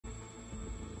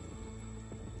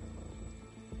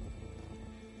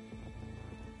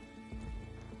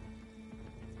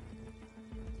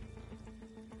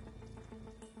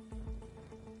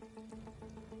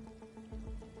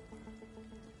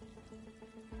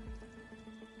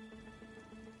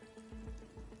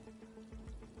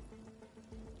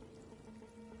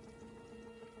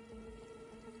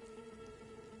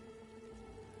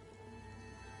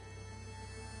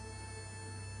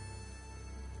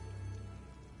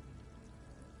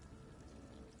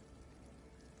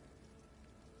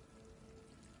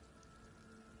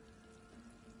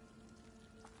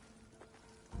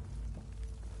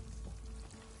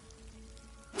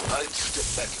I'd step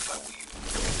back if I were you.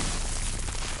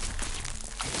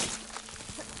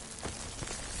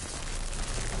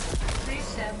 3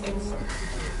 steps.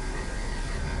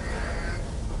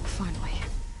 Finally.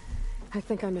 I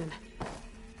think I'm in.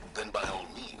 Then by all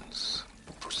means,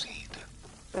 proceed.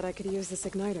 Bet I could use this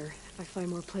igniter if I find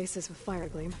more places with fire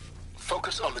gleam.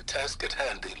 Focus on the task at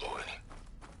hand, Aloy.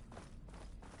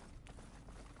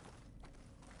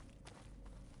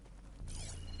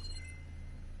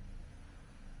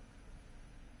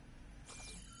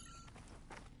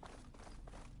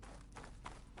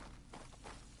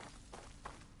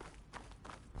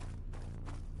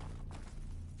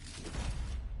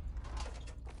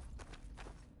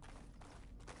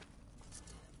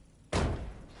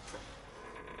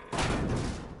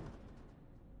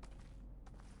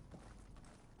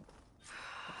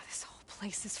 This whole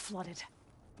place is flooded.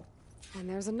 And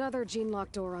there's another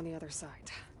gene-locked door on the other side.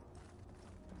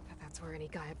 Bet that's where any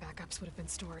Gaia backups would have been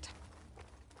stored.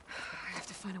 I have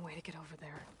to find a way to get over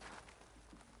there.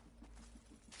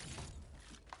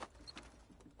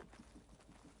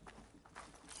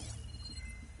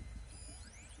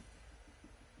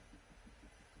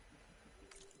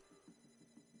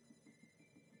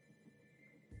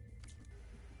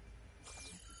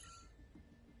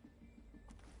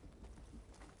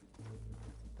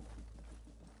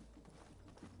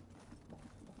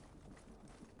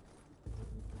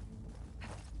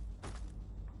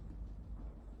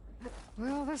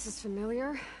 Well, this is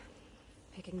familiar.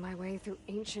 Picking my way through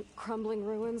ancient, crumbling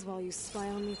ruins while you spy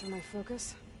on me through my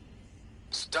focus.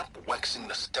 Stop waxing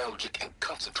nostalgic and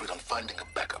concentrate on finding a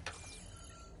backup.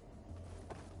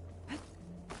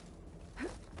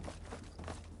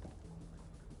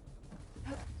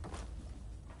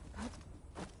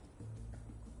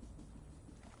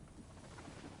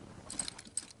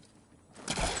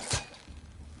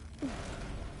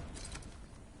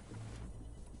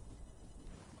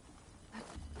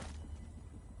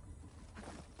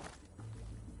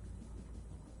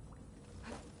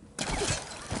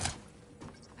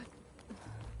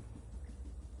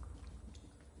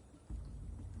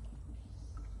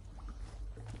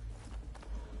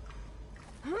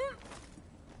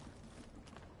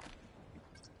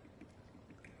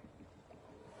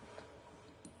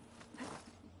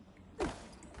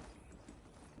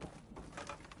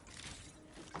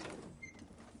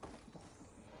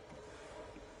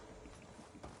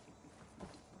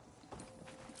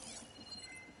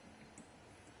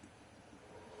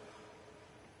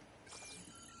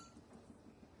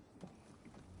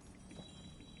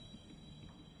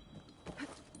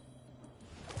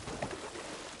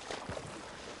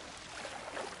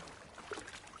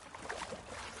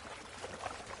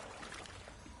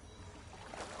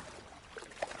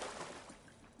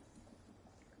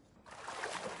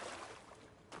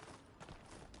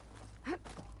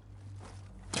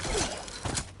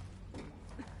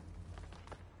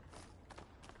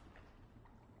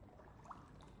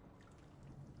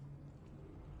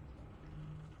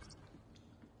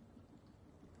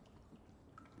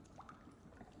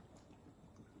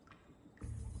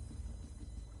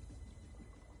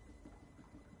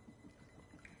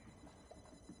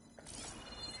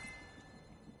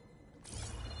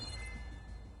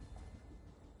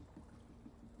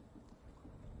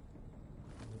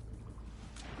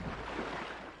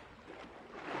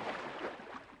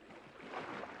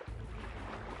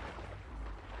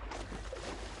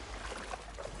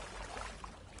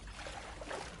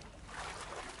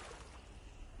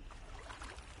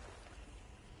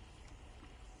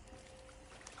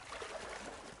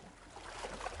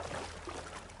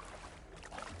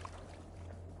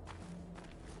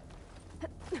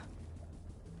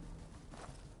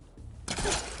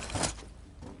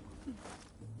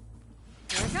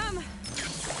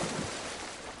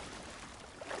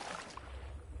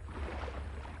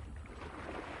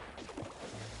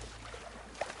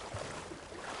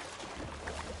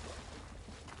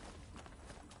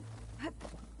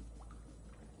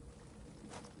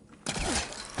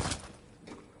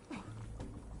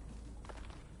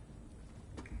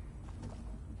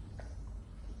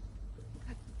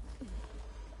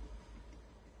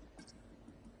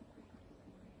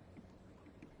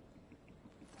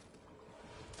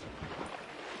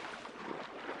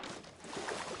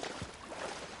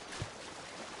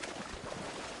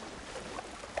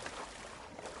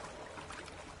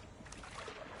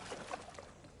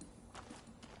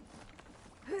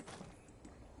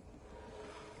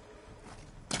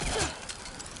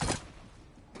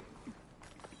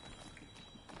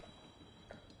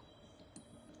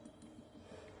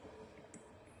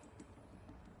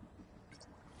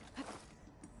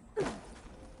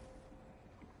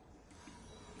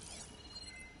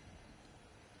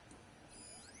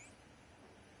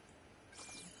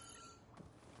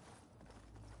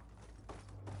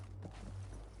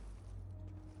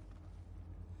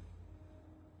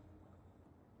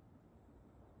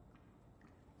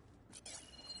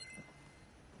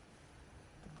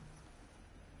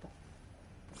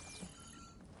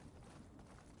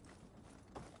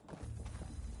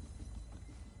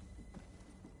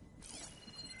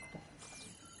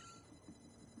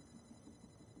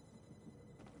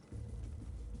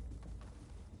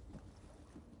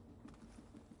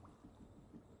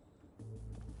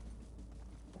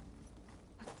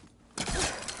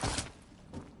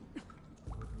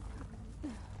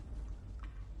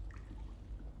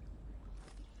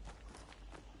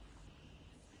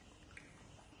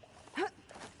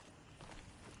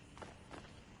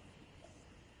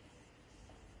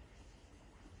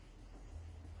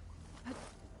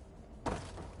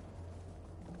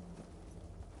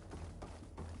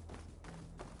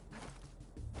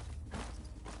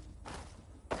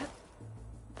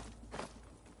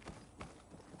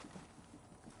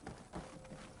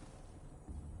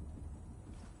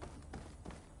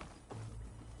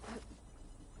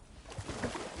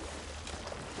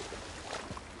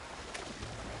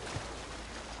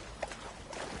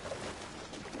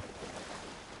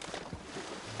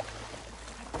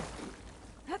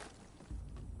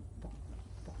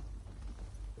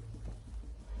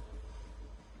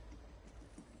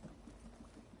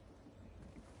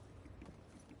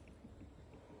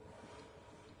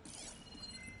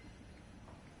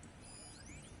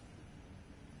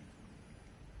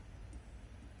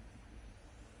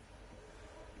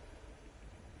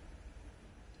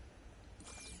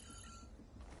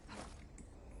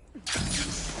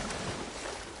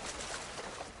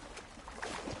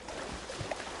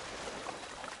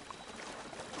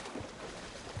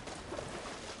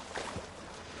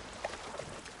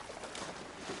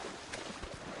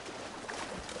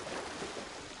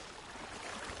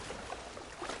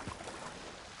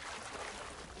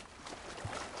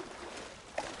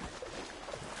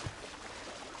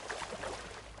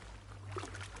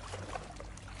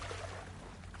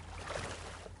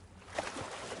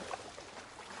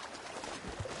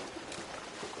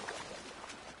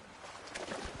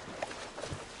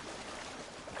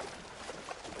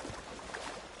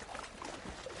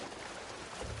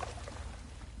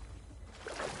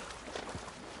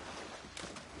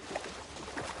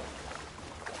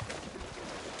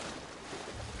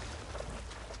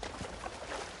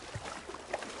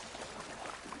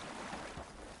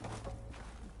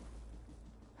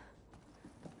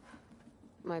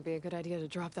 Might be a good idea to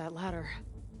drop that ladder.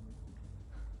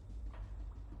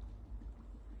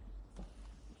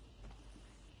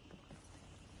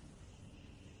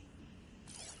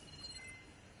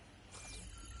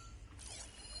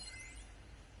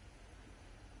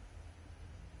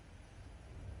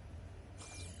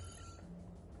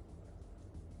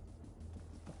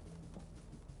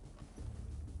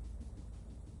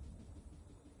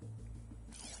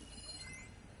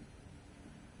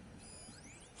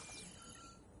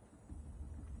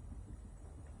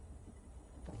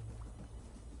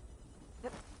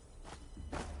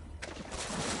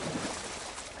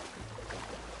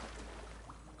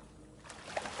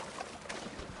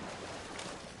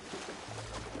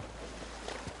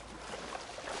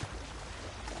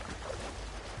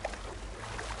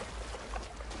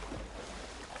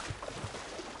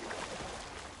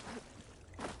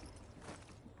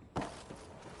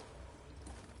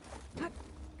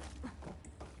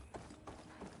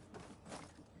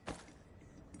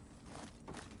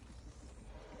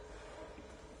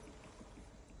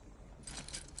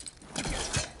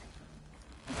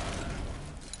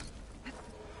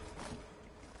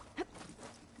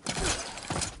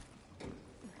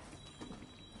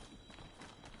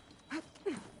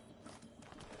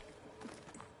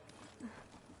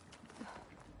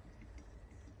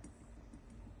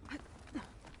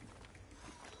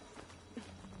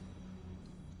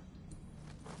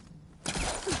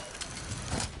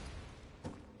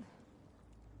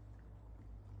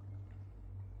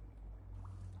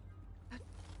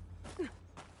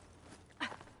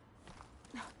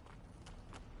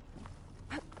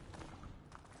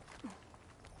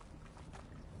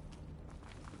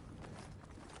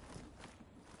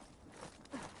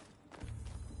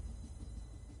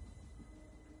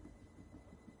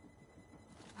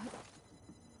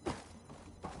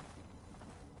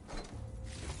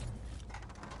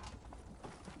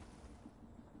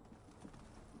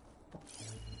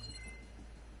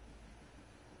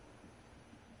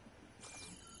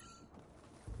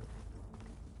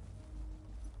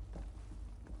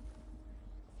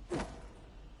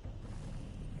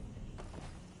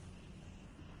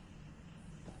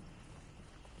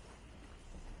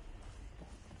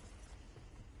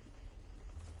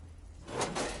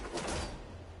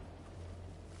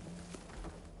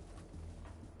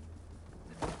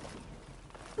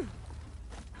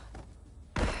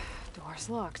 Door's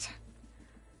locked.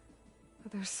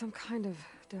 But there's some kind of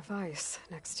device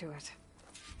next to it.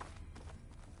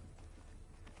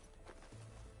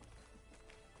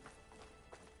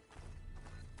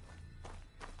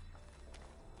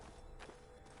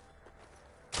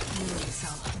 Memory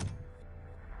cell.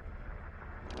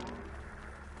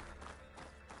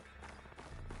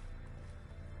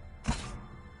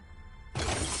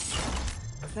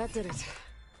 That did it.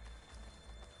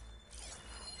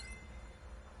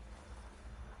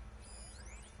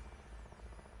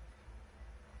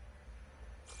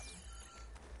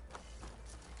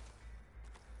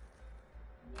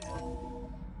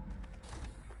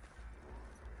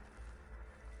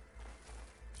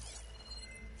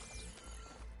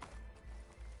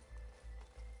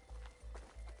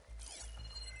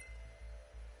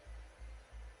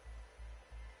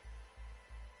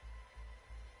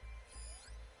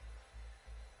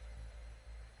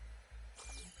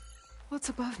 What's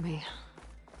above me?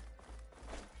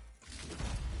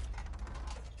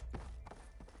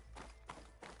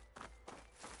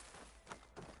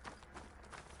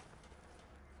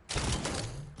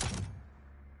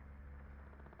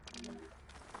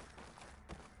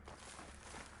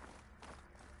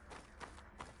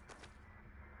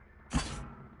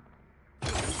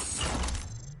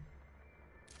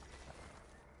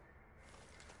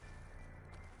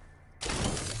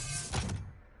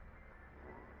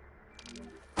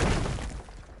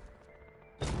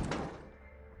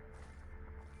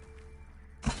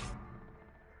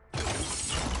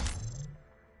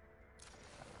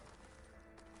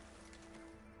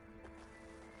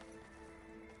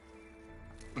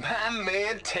 My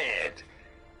man Ted,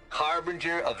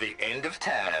 harbinger of the end of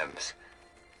times.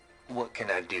 What can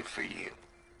I do for you?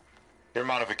 Your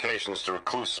modifications to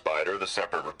Recluse Spider, the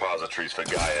separate repositories for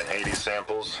Gaia and Hades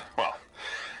samples, well,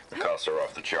 the costs are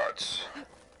off the charts.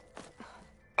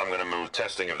 I'm gonna move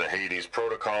testing of the Hades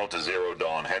protocol to Zero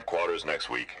Dawn headquarters next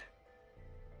week.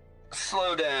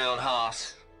 Slow down,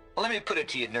 Hoss. Let me put it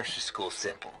to you nursery school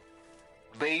simple.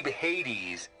 Baby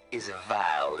Hades is a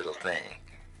vile little thing.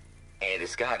 And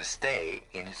it's gotta stay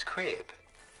in its crib.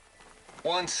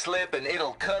 One slip and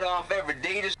it'll cut off every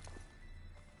data.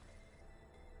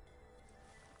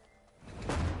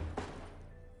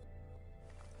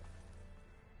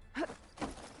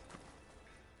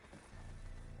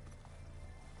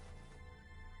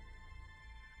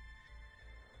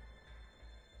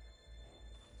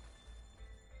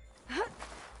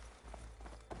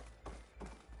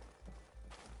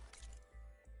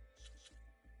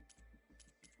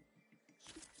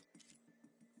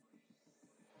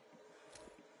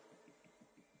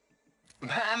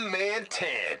 My man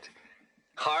Ted,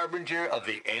 harbinger of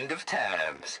the end of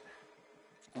times.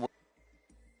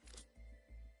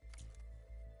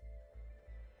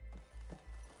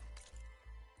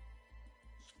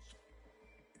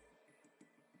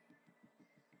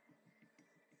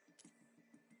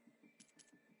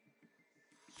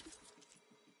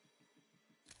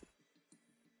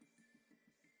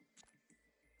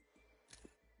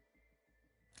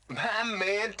 My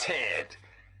man Ted,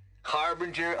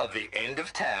 harbinger of the end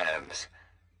of times.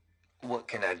 What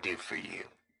can I do for you?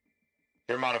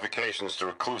 Your modifications to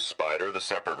Recluse Spider, the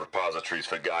separate repositories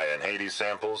for Gaia and Hades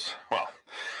samples, well,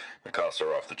 the costs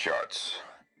are off the charts.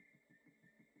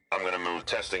 I'm gonna move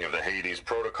testing of the Hades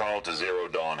protocol to Zero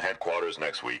Dawn headquarters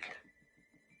next week.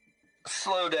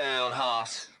 Slow down,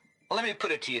 Haas. Let me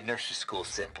put it to you nursery school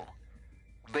simple.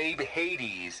 Baby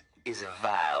Hades is a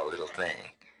vile little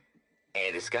thing,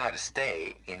 and it's gotta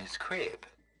stay in its crib.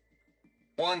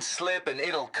 One slip and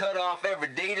it'll cut off every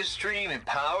data stream and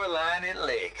power line it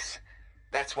licks.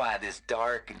 That's why this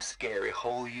dark and scary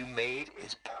hole you made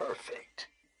is perfect.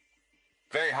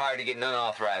 Very hard to get an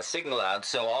unauthorized signal out,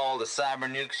 so all the cyber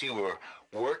nukes you were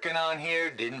working on here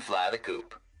didn't fly the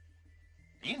coop.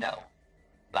 You know,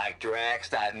 like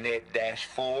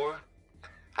Drax.net-4.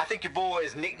 I think your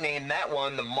boys nicknamed that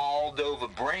one the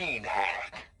Moldova Brain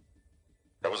Hack.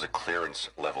 That was a clearance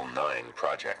level 9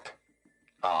 project.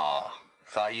 Aw,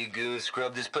 thought you goons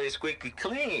scrubbed this place squeaky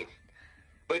clean.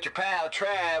 But your pal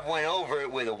Trav went over it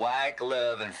with a white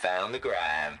glove and found the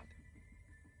grime.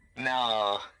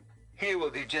 Nah, here will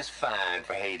do just fine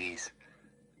for Hades.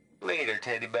 Later,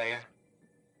 teddy bear.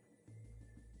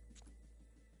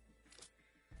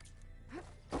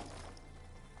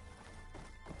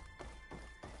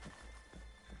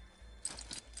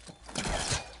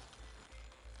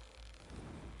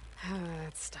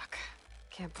 It's stuck.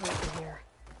 Can't pull it from here.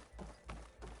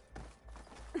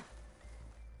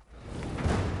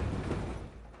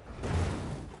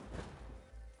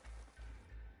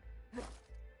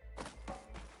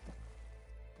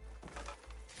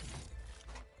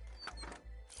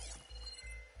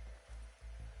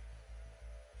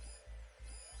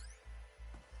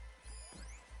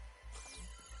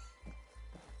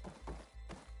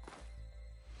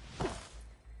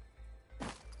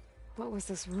 What was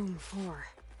this room for?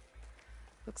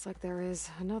 Looks like there is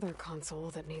another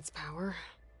console that needs power.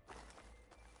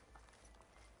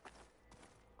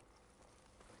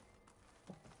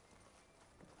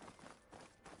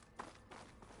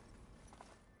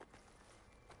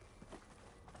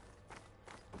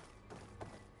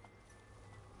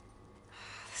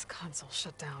 This console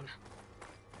shut down.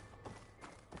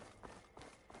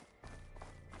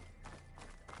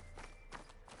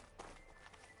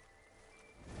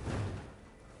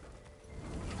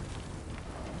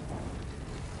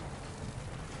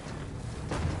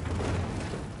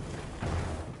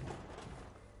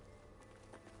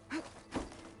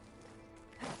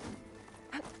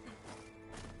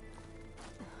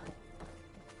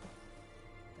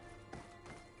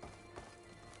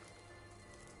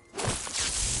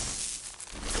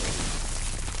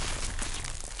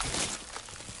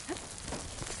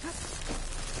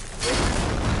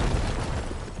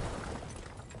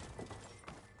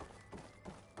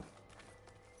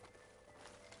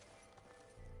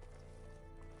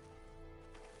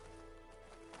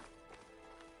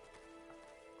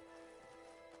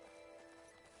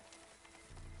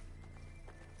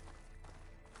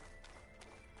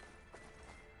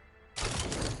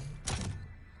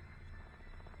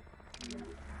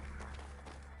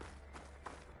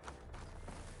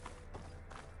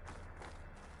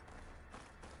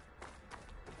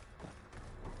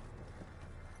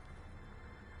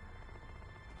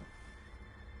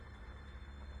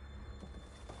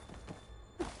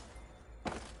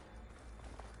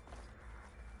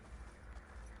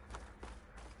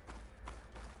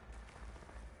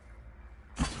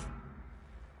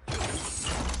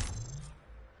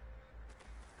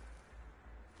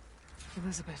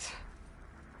 Elizabeth.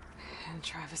 And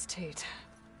Travis Tate.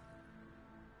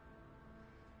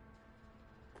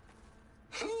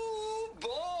 Ooh, boy!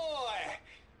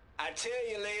 I tell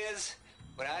you, Liz,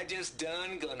 what I just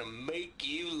done gonna make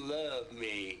you love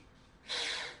me.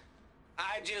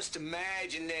 I just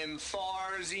imagine them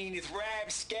far zenith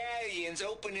rapscallions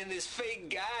opening this fake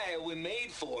Gaia we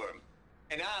made for them.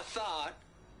 And I thought,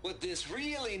 what this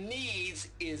really needs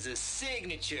is a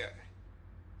signature.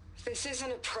 This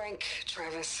isn't a prank,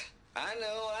 Travis. I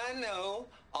know.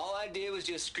 All I did was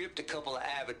just script a couple of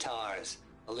avatars.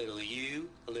 A little you,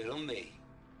 a little me.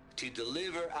 To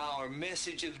deliver our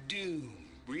message of doom,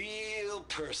 real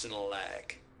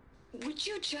personal-like. Would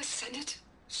you just send it?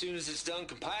 Soon as it's done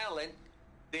compiling,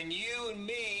 Then you and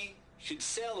me should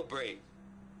celebrate.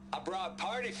 I brought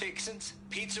party fixins,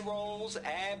 pizza rolls,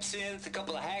 absinthe, a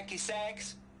couple of hacky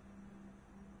sacks.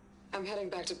 I'm heading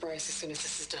back to Bryce as soon as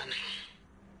this is done.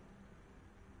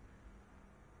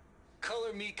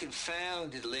 Color me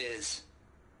confounded, Liz.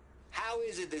 How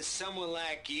is it that someone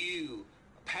like you,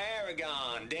 a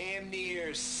paragon, damn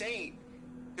near saint,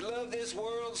 could love this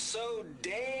world so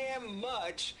damn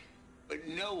much, but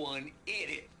no one in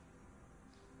it?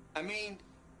 I mean,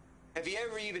 have you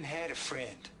ever even had a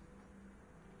friend?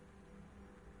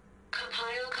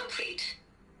 Compile complete.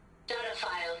 Data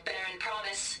file, Baron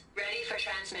Promise, ready for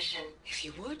transmission. If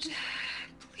you would,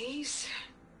 please.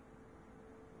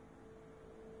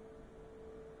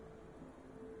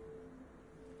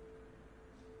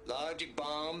 Logic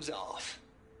bomb's off.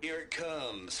 Here it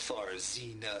comes, far as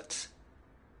Z-nuts.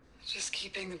 Just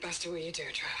keep being the best at what you do,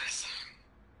 Travis.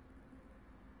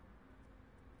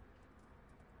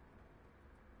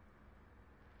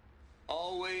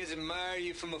 Always admire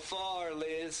you from afar,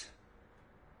 Liz.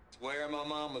 Swear on my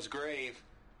mama's grave.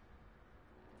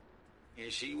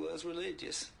 And she was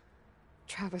religious.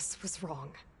 Travis was wrong.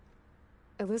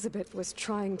 Elizabeth was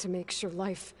trying to make sure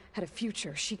life had a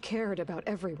future. She cared about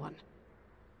everyone.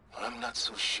 I'm not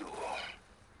so sure.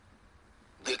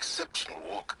 The exceptional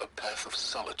walk a path of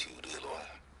solitude, Aloy.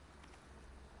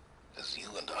 As you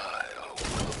and I are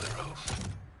well thereof.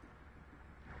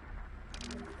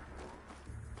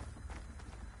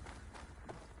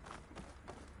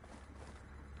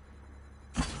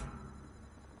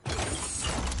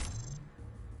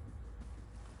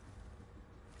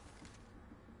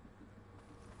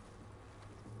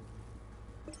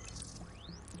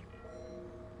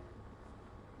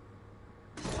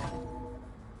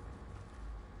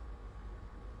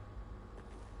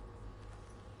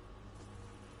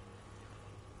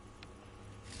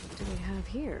 What do we have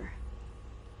here?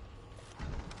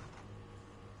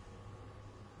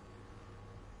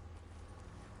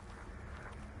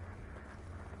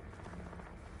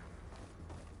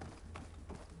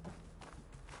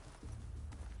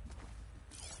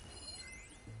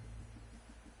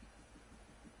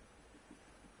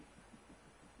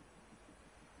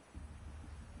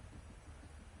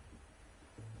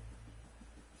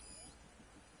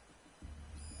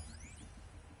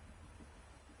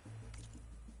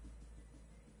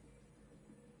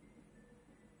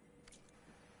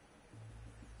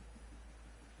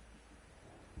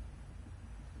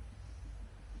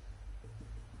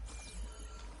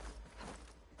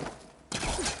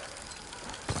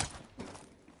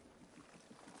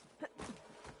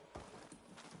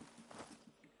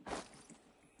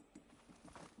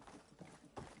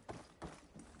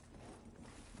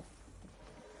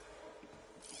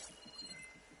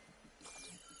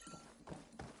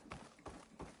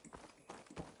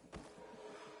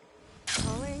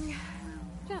 Falling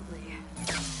gently.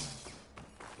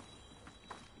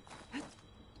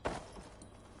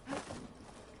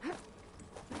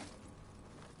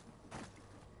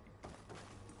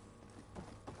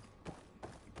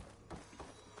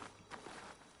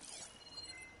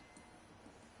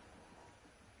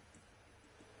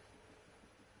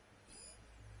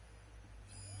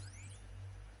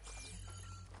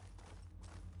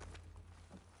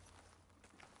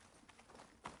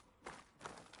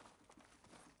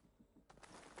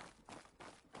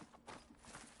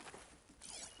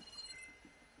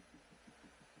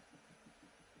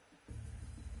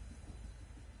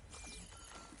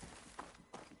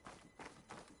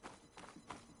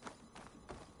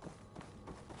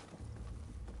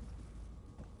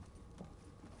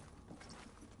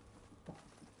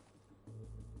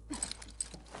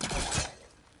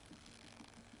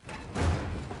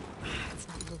 It's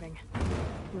not moving.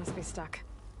 Must be stuck.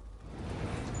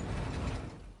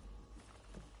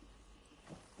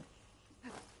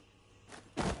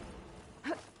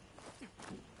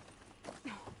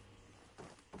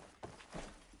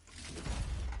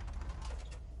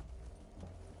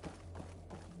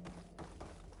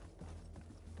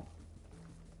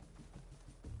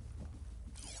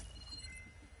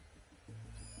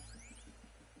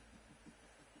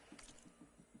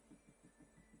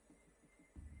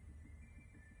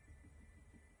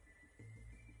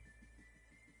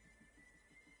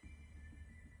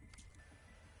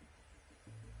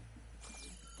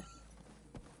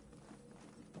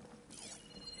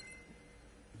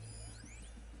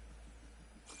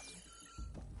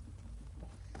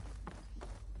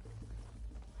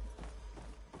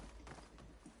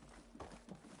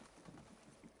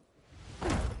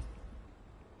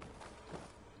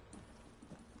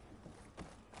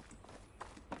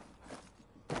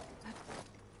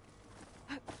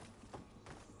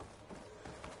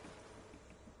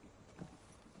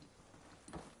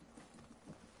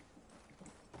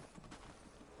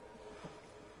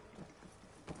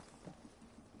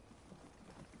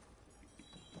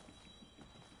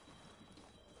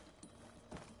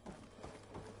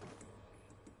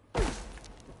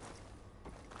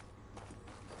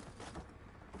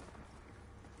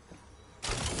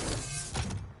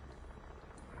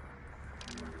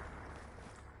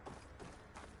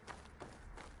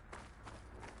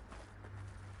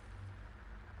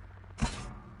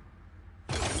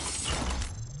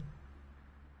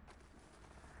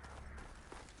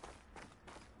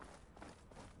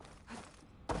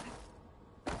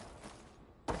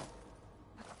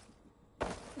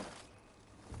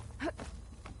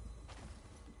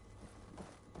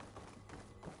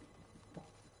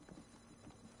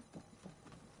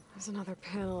 There's another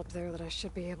panel up there that I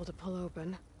should be able to pull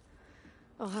open.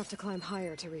 I'll have to climb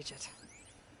higher to reach it.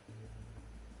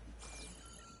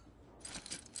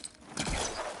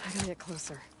 I gotta get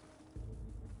closer.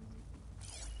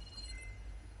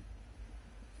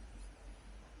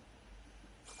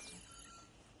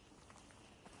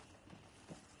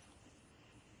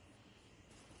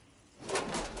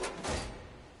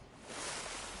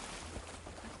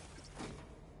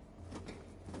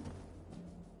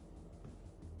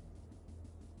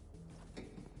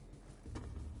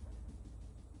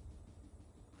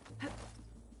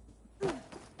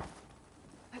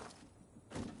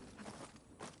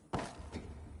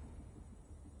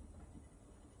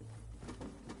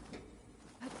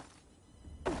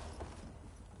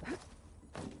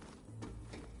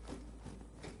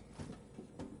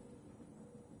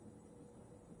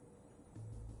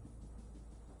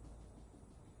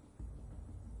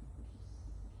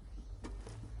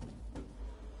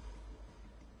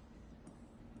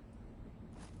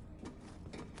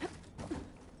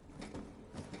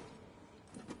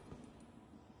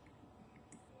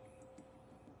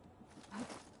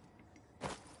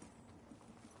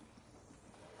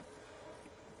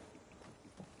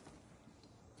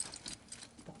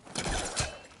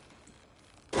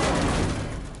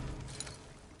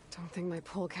 Don't think my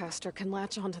polecaster can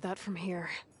latch onto that from here.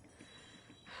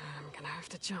 I'm gonna have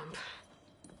to jump.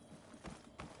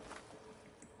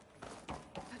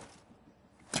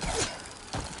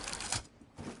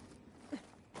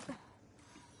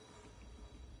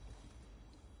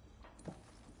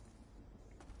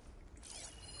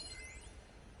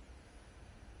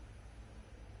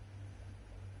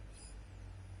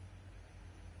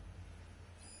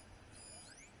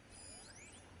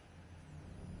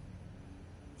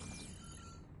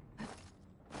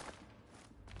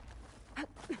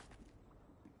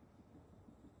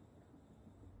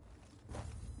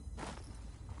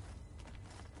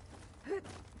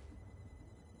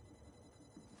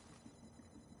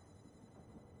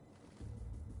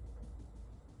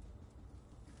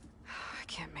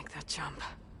 I can't make that jump.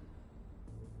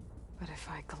 But if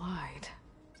I glide...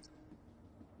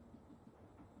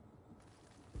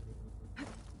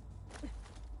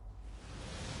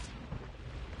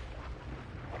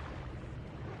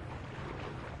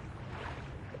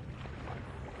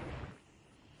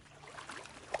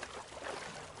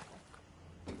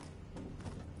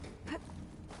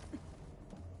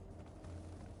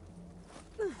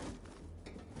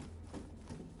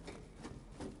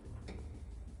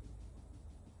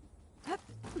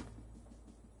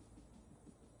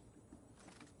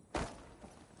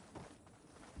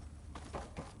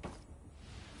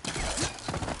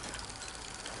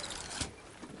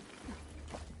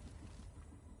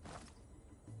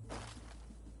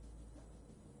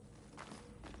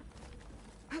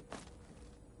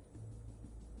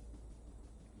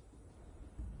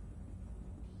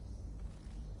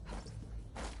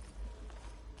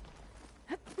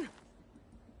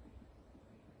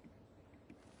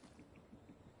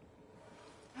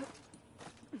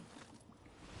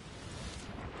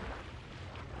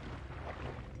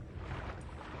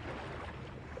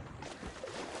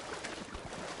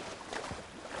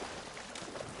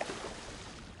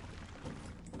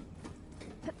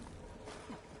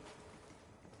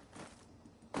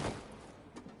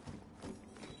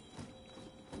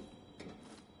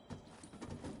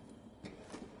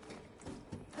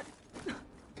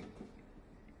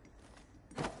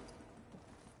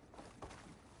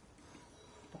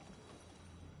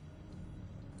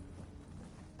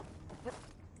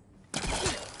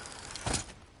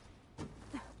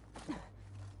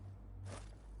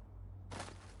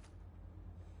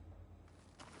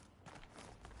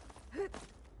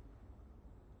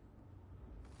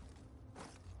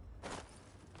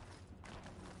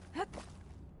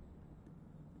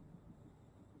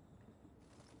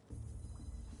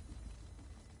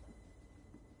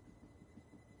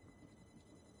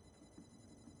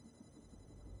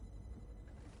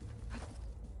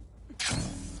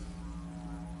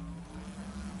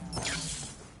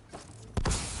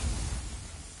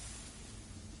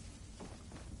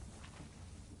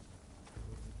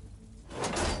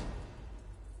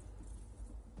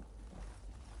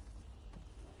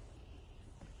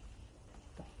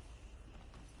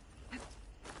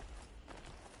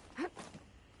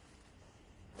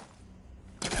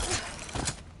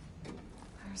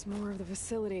 There's more of the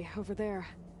facility over there.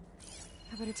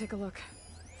 I better take a look.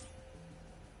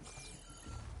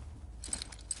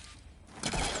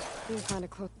 Need to find a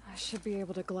close. I should be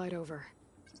able to glide over.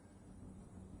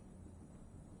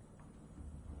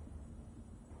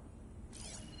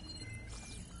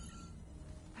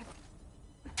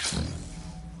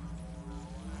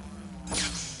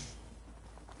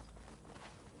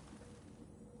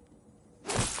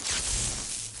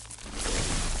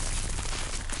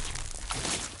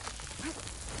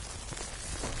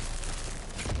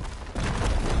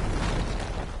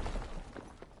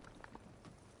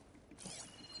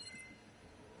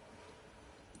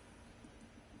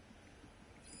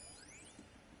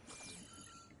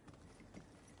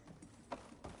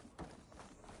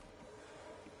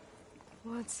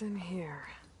 What's in here?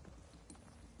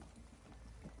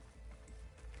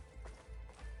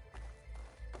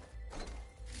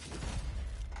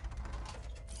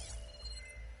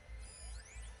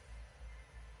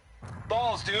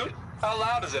 Balls, dude. How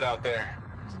loud is it out there?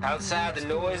 Outside the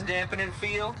noise dampening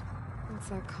field? What's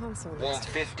that console?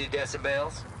 150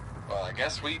 decibels. Well, I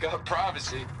guess we got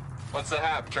privacy. What's the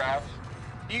hap, Trav?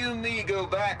 You and me go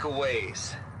back a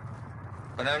ways.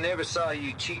 But I never saw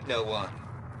you cheat no one.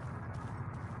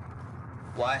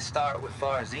 Why start with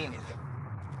Far Zenith?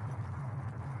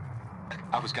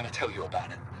 I was gonna tell you about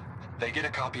it. They get a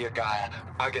copy of Gaia,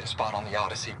 I get a spot on the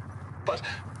Odyssey. But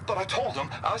I told them,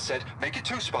 I said, make it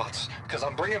 2 spots, because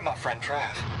I'm bringing my friend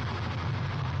Trav.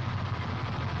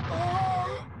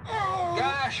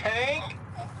 Gosh, Hank.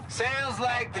 Sounds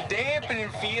like the dampening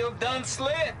field done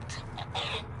slipped.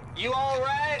 You all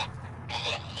right?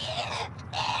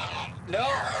 No,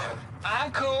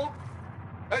 I'm cool.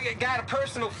 Okay, got a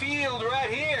personal field right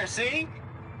here, see?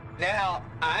 Now,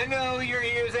 I know your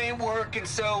ears ain't working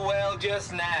so well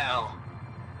just now.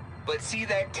 But see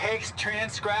that text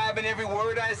transcribing every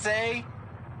word I say?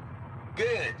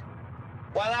 Good.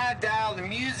 While I dial the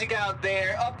music out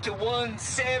there up to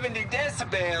 170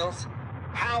 decibels,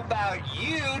 how about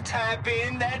you type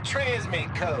in that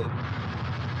transmit code?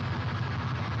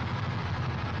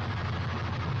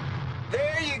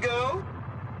 There you go.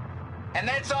 And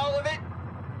that's all of it?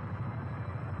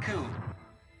 Cool.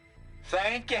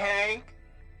 Thank you, Hank.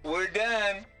 We're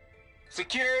done.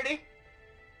 Security?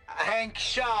 Hank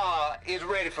Shaw is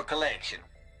ready for collection.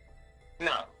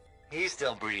 No, he's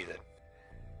still breathing.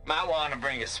 Might want to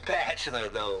bring a spatula,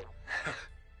 though.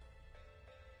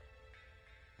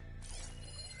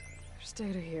 There's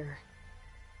data here.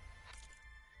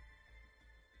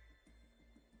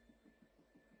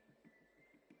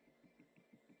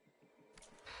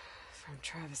 From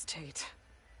Travis Tate.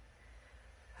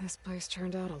 This place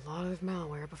turned out a lot of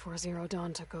malware before Zero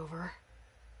Dawn took over.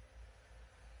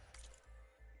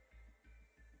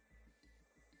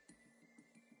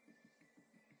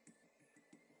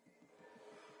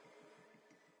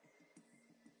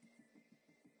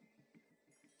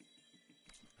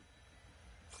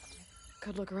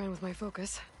 Could look around with my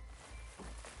focus.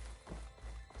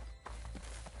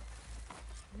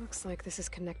 Looks like this is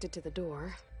connected to the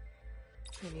door.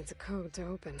 It needs a code to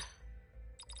open.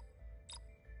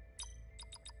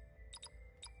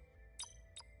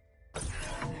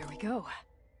 There we go.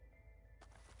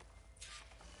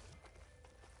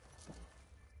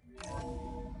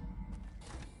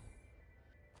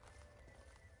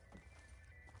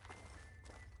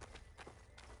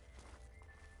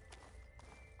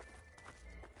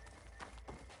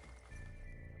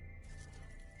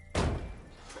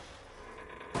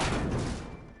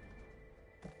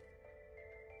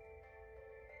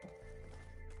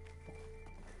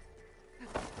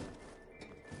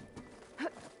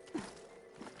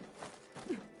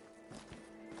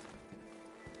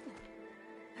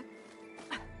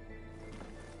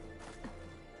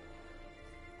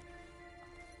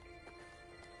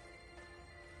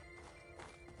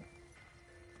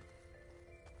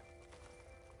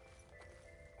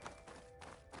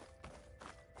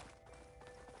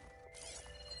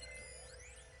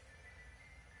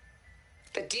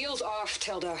 The deal's off,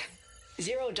 Tilda.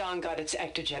 Zero Dawn got its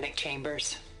ectogenic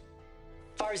chambers.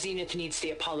 Far Zenith needs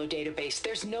the Apollo database.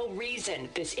 There's no reason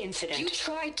this incident... You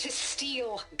tried to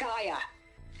steal Gaia.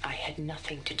 I had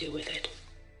nothing to do with it.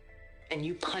 And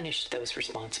you punished those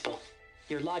responsible.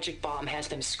 Your logic bomb has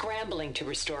them scrambling to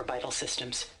restore vital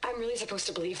systems. I'm really supposed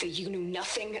to believe that you knew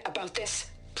nothing about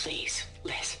this? Please,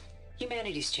 Liz.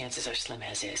 Humanity's chances are slim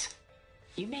as is.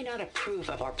 You may not approve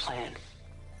of our plan.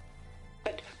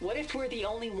 But what if we're the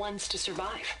only ones to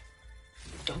survive?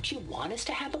 Don't you want us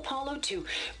to have Apollo to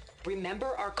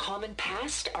remember our common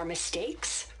past, our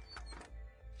mistakes?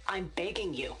 I'm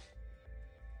begging you.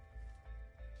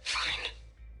 Fine.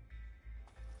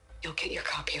 You'll get your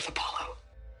copy of Apollo.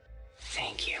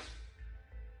 Thank you.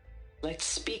 Let's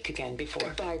speak again before...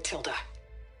 Goodbye, Tilda.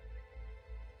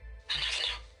 Enough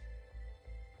now.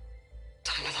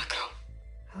 Time to let go.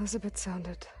 Elizabeth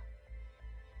sounded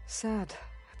sad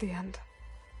at the end.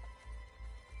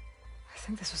 I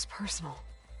think this was personal.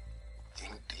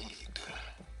 Indeed.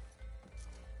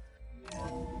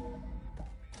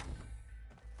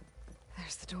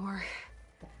 There's the door.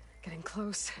 Getting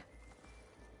close.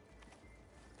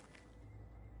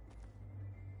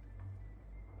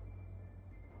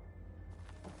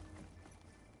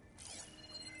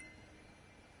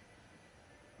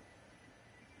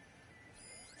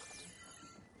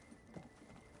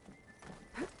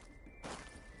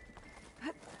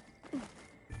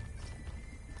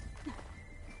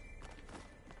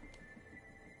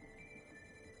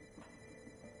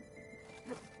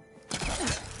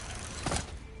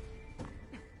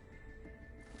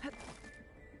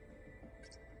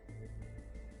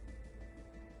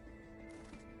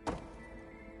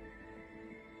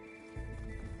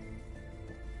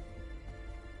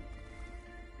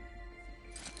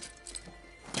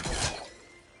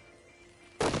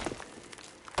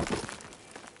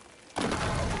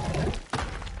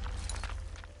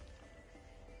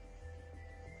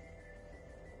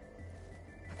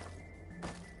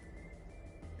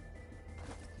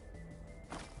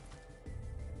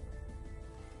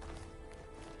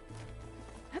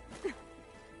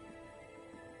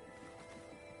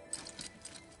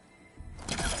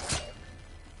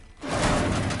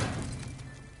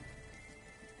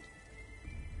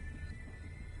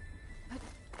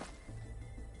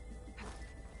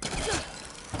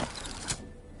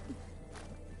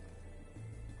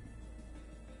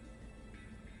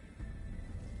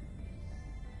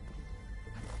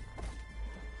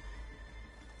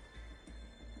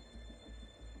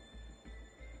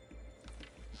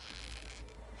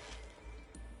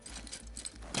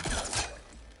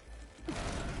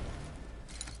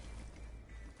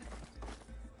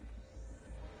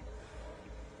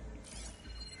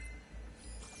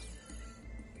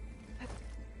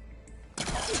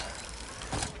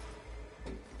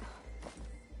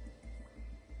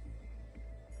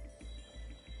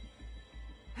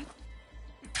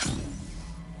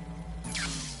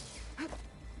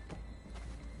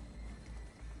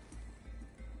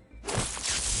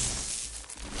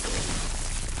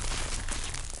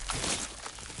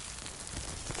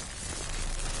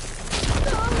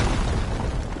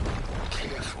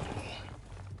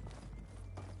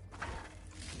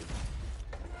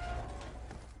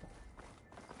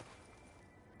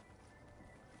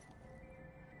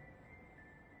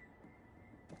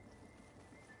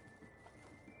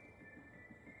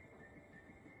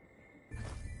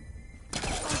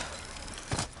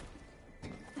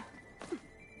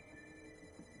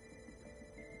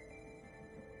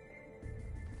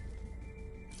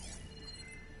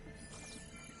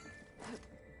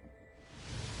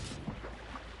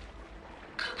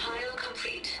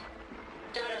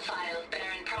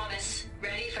 Promise,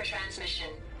 ready for transmission.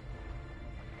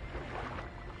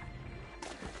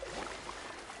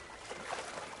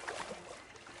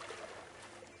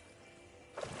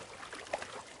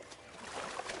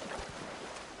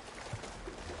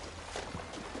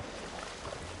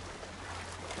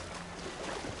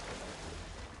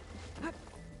 I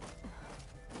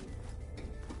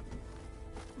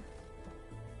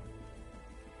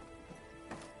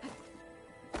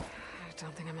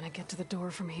don't think I'm gonna get to the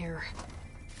door from here.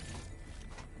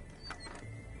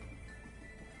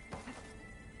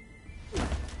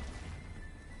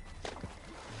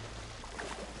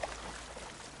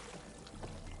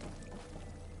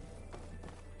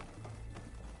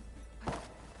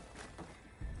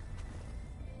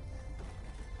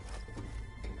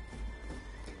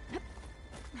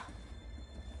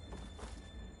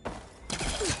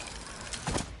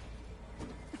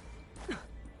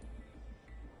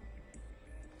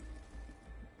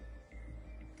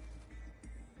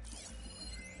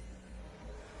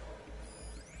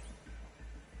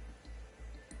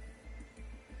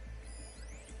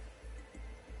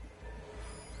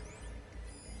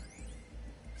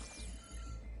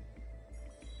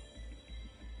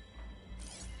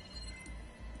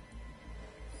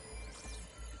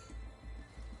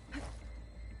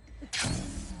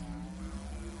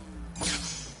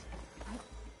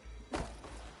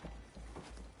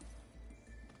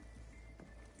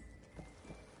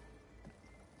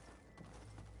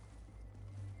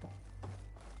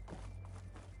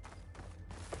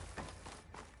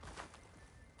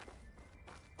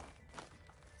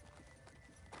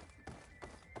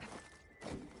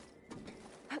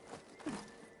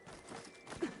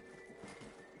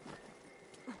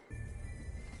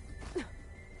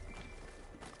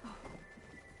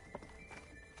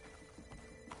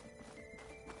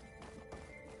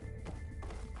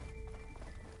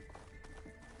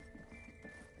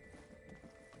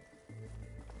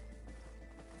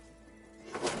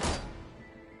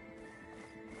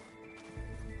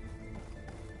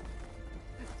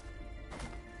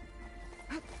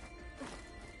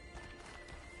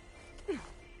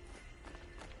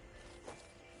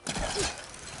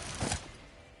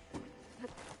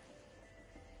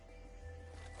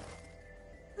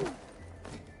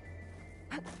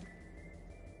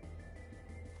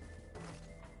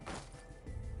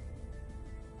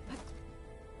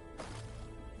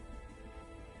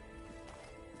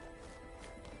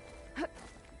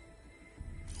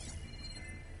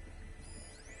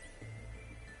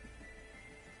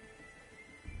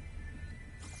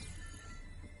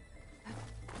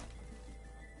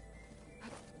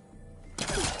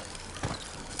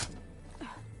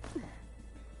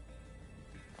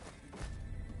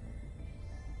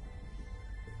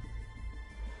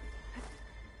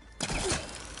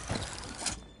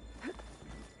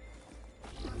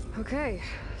 Okay,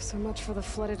 so much for the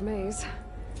flooded maze.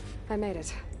 I made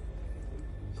it.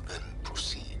 Then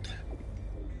proceed.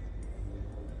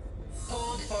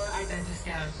 Hold for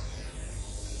identiscan.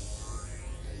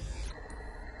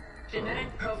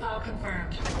 Genetic profile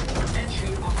confirmed.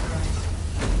 Entry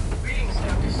authorized. Greetings,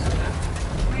 Dr. Soda.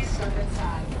 Please step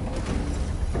inside.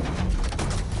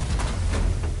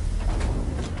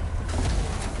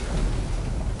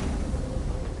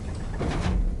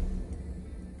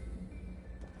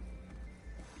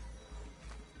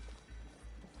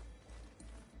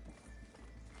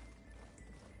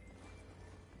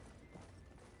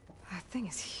 That thing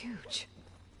is huge.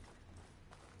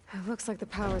 It looks like the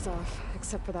power's off,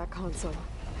 except for that console.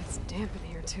 It's damp in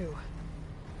here, too.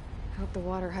 Hope the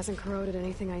water hasn't corroded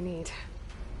anything I need.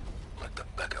 Like the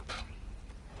backup.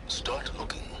 Start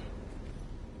looking.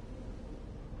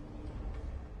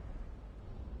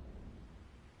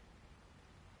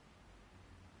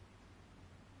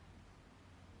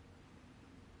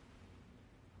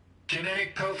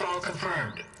 Genetic profile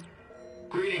confirmed.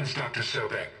 Greetings, Dr.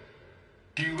 Sobek.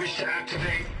 Do you wish to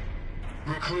activate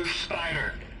Recluse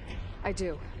Spider? I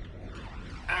do.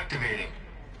 Activating.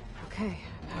 Okay,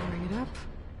 powering it up.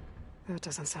 That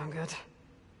doesn't sound good.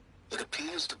 It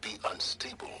appears to be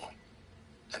unstable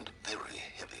and very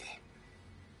heavy.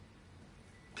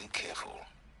 Be careful.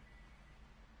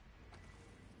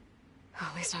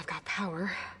 At least I've got power.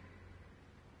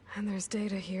 And there's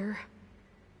data here.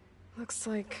 Looks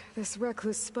like this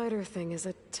recluse spider thing is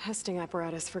a testing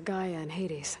apparatus for Gaia and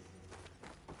Hades.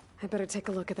 I better take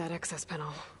a look at that access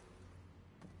panel.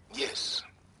 Yes,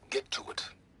 get to it.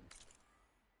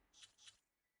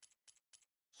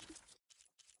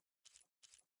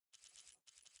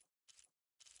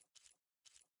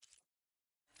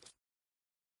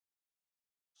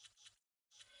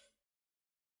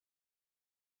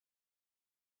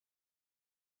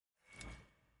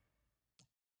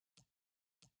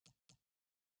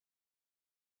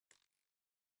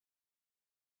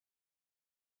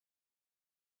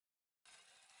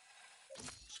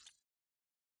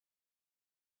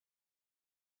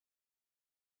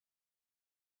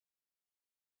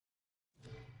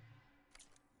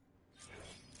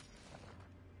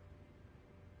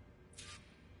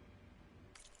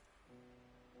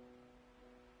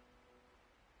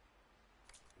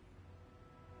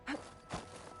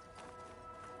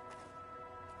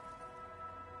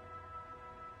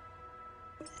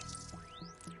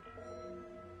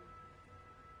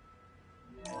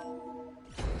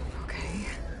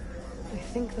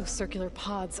 think those circular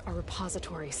pods are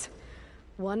repositories.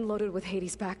 One loaded with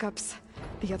Hades backups,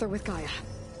 the other with Gaia.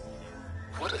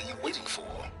 What are you waiting for?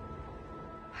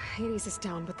 Hades is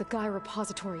down, but the Gaia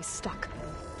repository is stuck.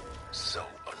 So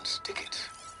unstick it.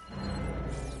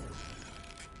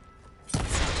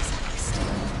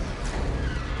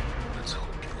 Let's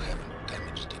hope you haven't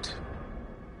damaged it.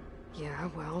 Yeah,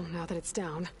 well, now that it's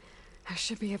down, I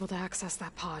should be able to access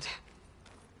that pod.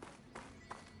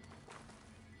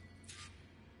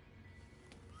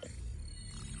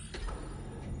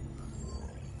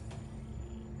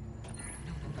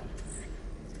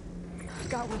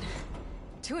 Got one.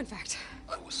 Two, in fact.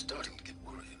 I was starting to get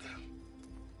worried.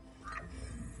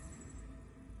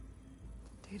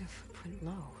 Data footprint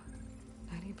low.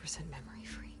 90% memory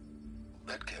free.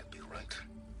 That can't be right.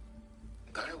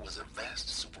 Gaia was a vast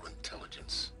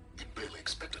superintelligence. It barely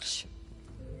expected it.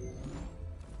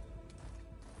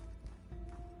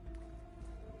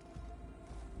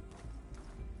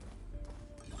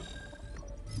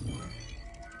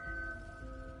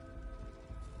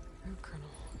 Root kernel.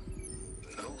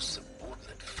 No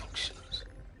subordinate functions.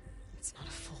 It's not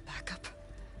a full backup.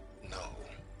 No.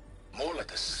 More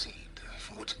like a seed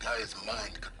from which Gaia's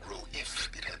mind could grow if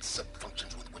it had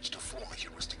sub-functions with which to form a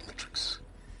heuristic matrix.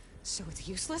 So it's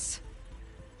useless?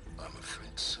 I'm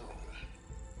afraid so.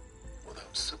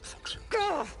 Without sub-functions.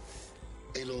 Ugh!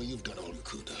 Aloy, you've done all you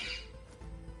could.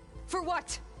 For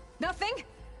what? Nothing?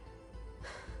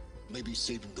 Maybe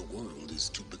saving the world is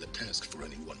too big a task for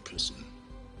any one person.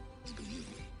 Even you.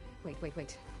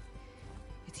 Wait.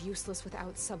 It's useless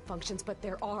without sub-functions, but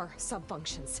there are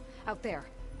sub-functions out there.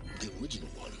 The original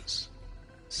ones.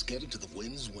 Scattered to the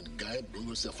winds when Gaia blew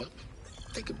herself up?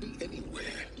 They could be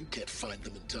anywhere. You can't find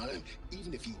them in time.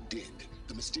 Even if you did,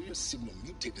 the mysterious signal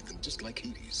mutated them just like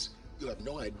Hades. You have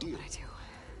no idea. But I do.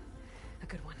 A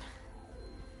good one.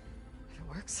 If it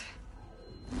works.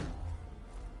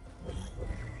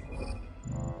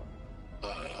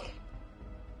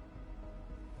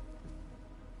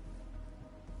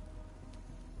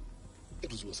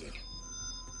 It was worth it.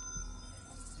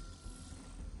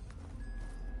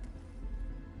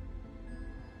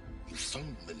 You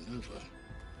found Minerva,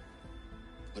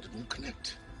 but it won't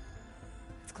connect.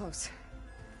 It's close.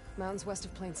 Mountains west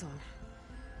of Plainsong.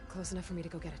 Close enough for me to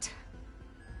go get it.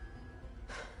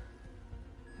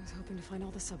 I was hoping to find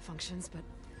all the sub-functions, but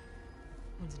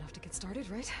one's enough to get started,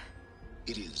 right?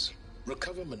 It is.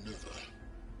 Recover Minerva.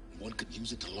 One could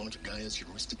use it to launch Gaia's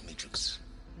heuristic matrix.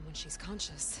 And when she's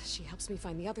conscious, she helps me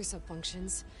find the other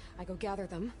sub-functions. I go gather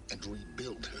them. And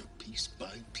rebuild her piece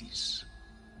by piece.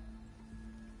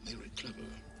 Very clever.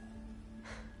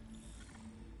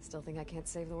 Still think I can't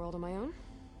save the world on my own?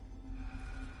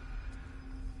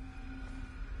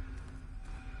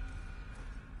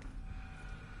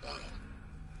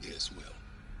 Yes, well.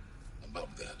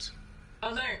 About that.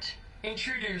 Alert!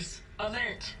 Intruders!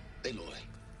 Alert! Aloy,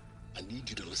 I need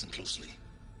you to listen closely.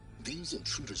 These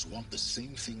intruders want the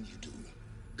same thing you do.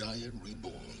 Gaia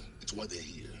reborn. It's why they're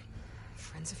here.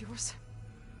 Friends of yours?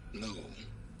 No.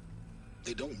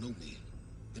 They don't know me.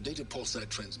 The data pulse I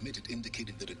transmitted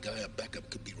indicated that a Gaia backup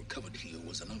could be recovered here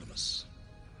was anonymous.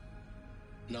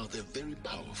 Now, they're very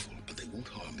powerful, but they won't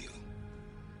harm you.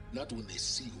 Not when they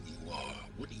see who you are,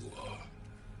 what you are.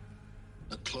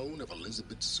 A clone of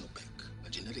Elizabeth Sobek, a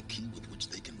genetic key with which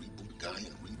they can reboot Gaia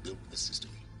and rebuild the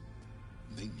system.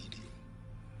 They need you.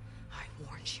 I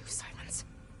warned you, Sylens.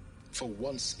 For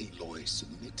once, Aloy,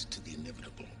 submit to the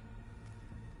inevitable.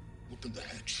 Open the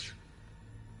hatch.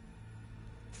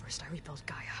 First I rebuild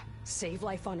Gaia, save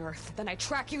life on Earth, then I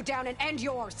track you down and end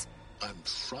yours! I'm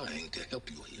trying to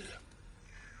help you here.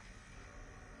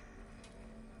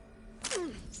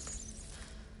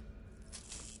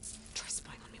 Try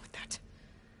spying on me with that.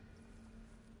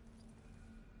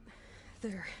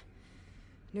 There.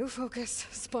 New focus,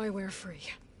 spyware free.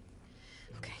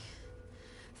 Okay.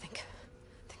 Think.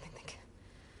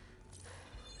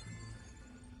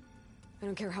 I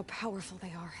don't care how powerful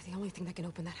they are. The only thing that can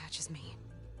open that hatch is me.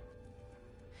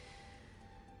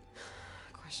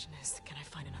 The question is, can I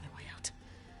find another way out?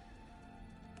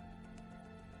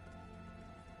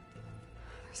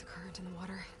 There's a current in the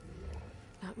water.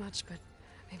 Not much, but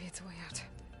maybe it's a way out.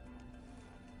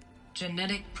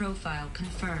 Genetic profile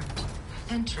confirmed.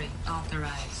 Entry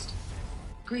authorized.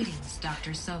 Greetings,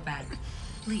 Dr. Sobek.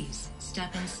 Please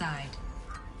step inside.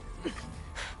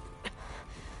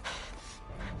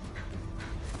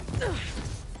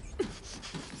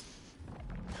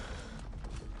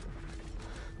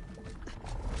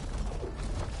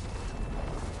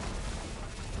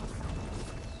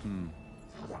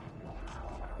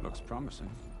 Looks promising.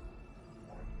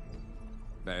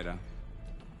 Beta.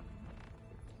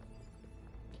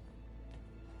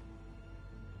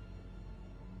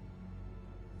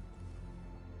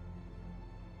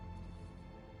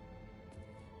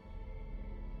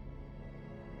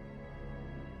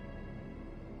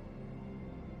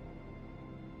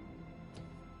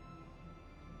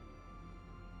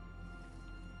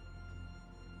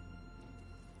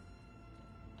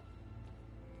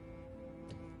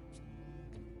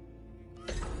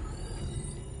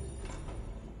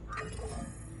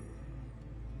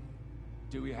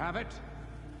 Do we have it?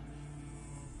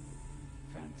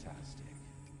 Fantastic.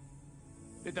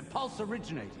 Did the pulse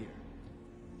originate here?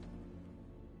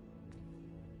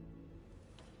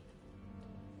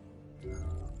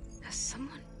 Has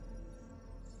someone...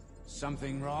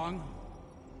 Something wrong?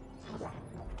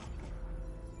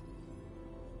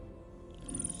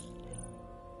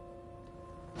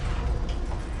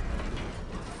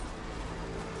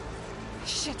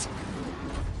 Shit!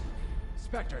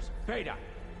 Spectres, Beta!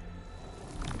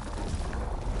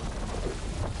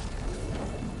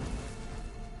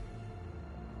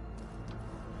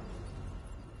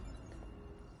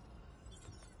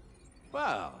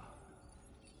 Well,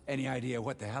 any idea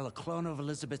what the hell a clone of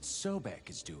Elizabeth Sobek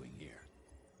is doing here?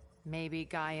 Maybe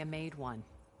Gaia made one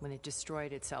when it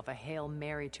destroyed itself, a Hail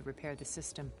Mary to repair the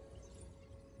system.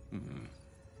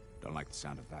 Don't like the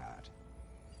sound of that.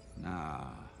 Nah,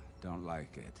 don't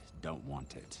like it. Don't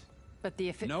want it. But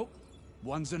the Nope.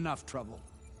 One's enough trouble.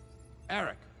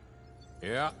 Eric.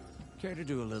 Yeah? Care to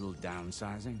do a little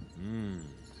downsizing?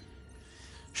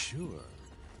 Sure.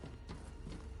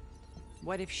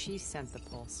 What if she sent the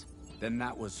pulse? Then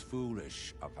that was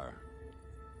foolish of her.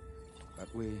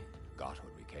 But we got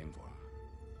what we came for.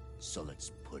 So let's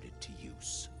put it to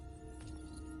use.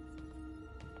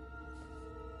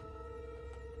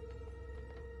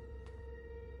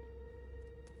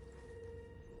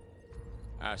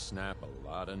 I snap a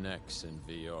lot of necks in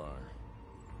VR.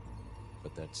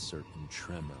 But that certain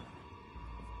tremor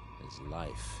as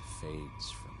life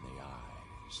fades from the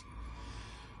eyes.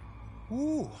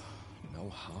 Ooh, no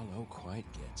hollow quite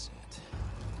gets it.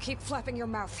 Keep flapping your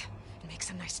mouth. It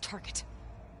makes a nice target.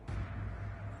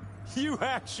 You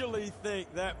actually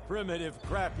think that primitive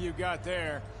crap you got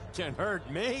there can hurt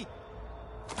me?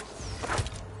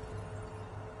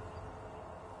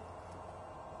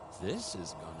 This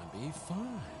is gonna be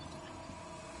fun.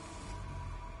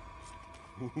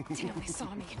 Damn, they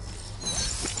saw me.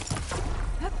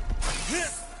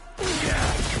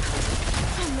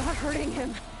 I'm not hurting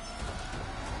him.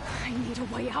 I need a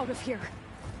way out of here.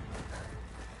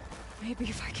 Maybe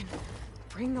if I can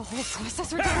bring the whole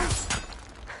processor down.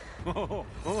 I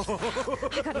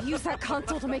gotta use that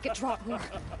console to make it drop more.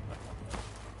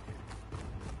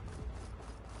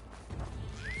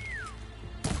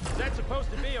 Is that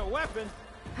supposed to be a weapon?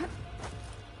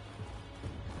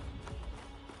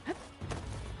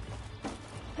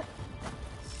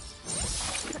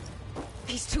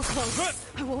 He's too close.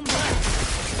 I won't move.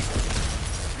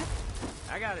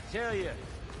 I gotta tell you,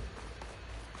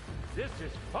 this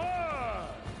is fun!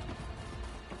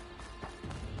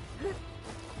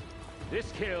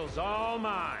 This kill's all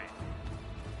mine.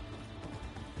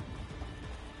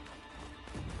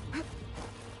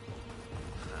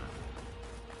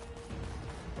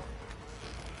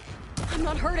 I'm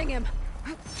not hurting him.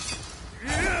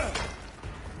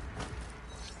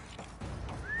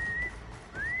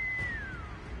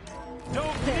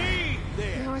 Don't need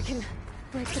this! Now I can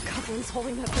break the couplings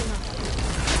holding that thing up.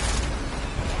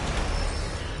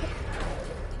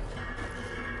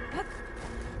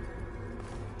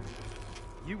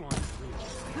 You want to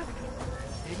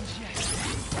didn't you?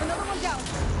 Another one down.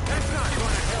 That's not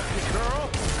gonna help you, girl!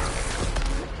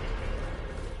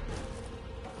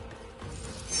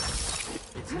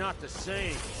 It's not the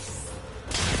same.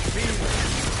 Feeling,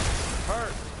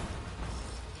 hurt,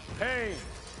 pain,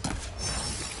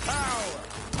 power.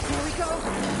 Here we go.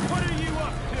 What are you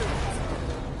up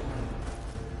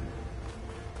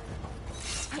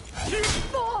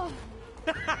Oh!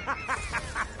 to?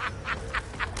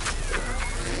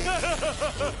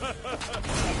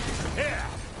 Yeah.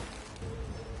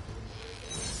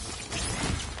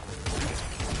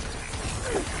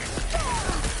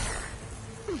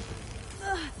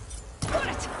 Got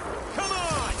it. Come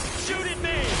on, shoot at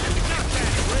me. Not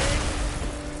that way.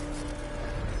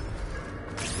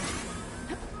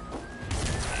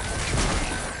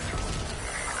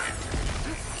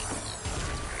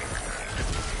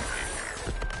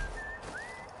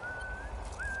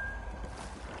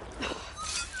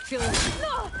 Feeling...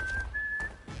 No!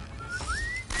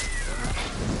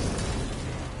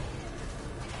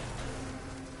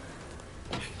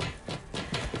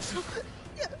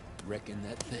 Reckon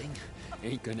that thing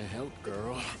ain't gonna help,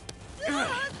 girl.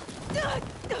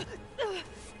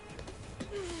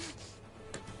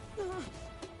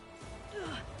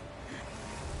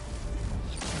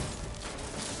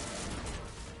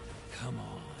 Come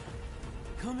on.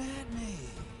 Come at me.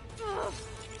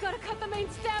 Gotta cut the main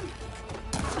stem.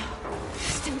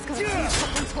 This thing's got a few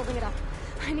couplings holding it up.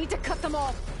 I need to cut them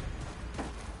all.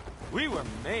 We were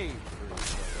made for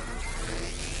each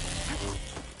other.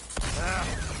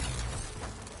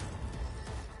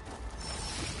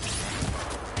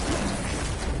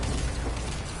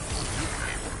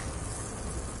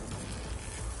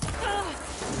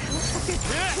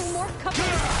 Two more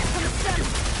cupcakes from the center.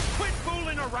 Quit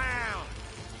fooling around!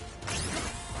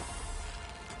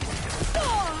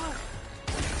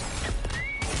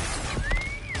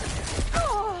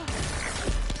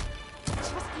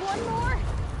 Just one more.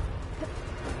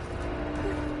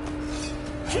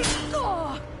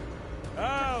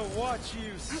 I'll watch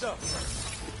you suffer.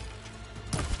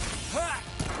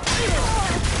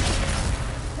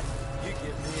 You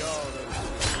give me all those.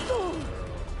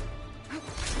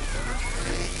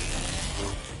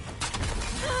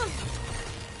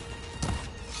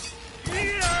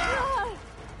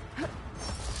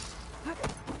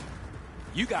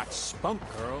 You got spunk,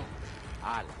 girl.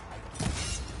 I like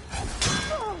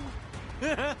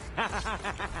it.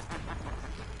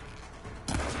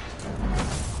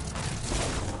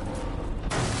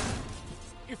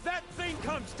 If that thing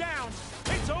comes down,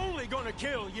 it's only gonna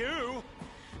kill you.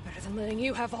 Better than letting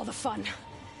you have all the fun.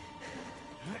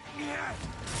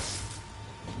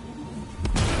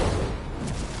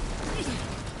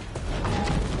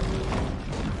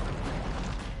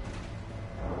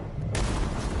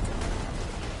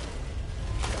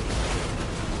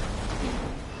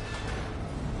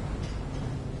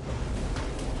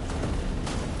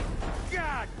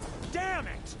 God damn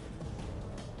it!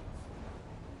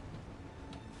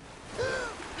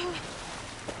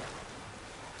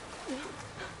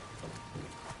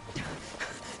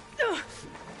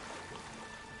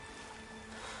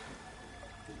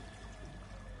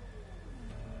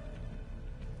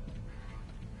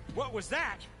 What was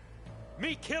that?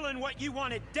 Me killing what you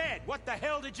wanted dead. What the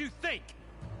hell did you think?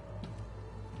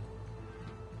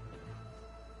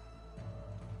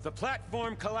 The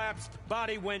platform collapsed,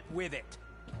 body went with it.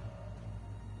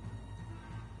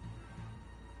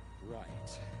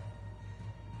 Right.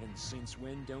 And since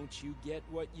when don't you get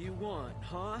what you want,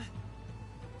 huh?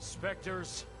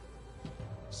 Spectres,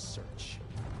 search.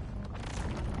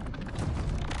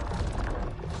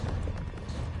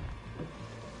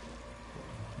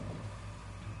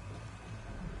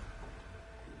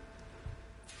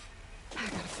 I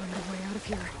gotta find a way out of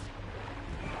here.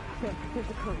 Look, there's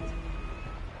a current. Is it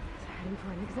heading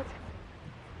for an exit?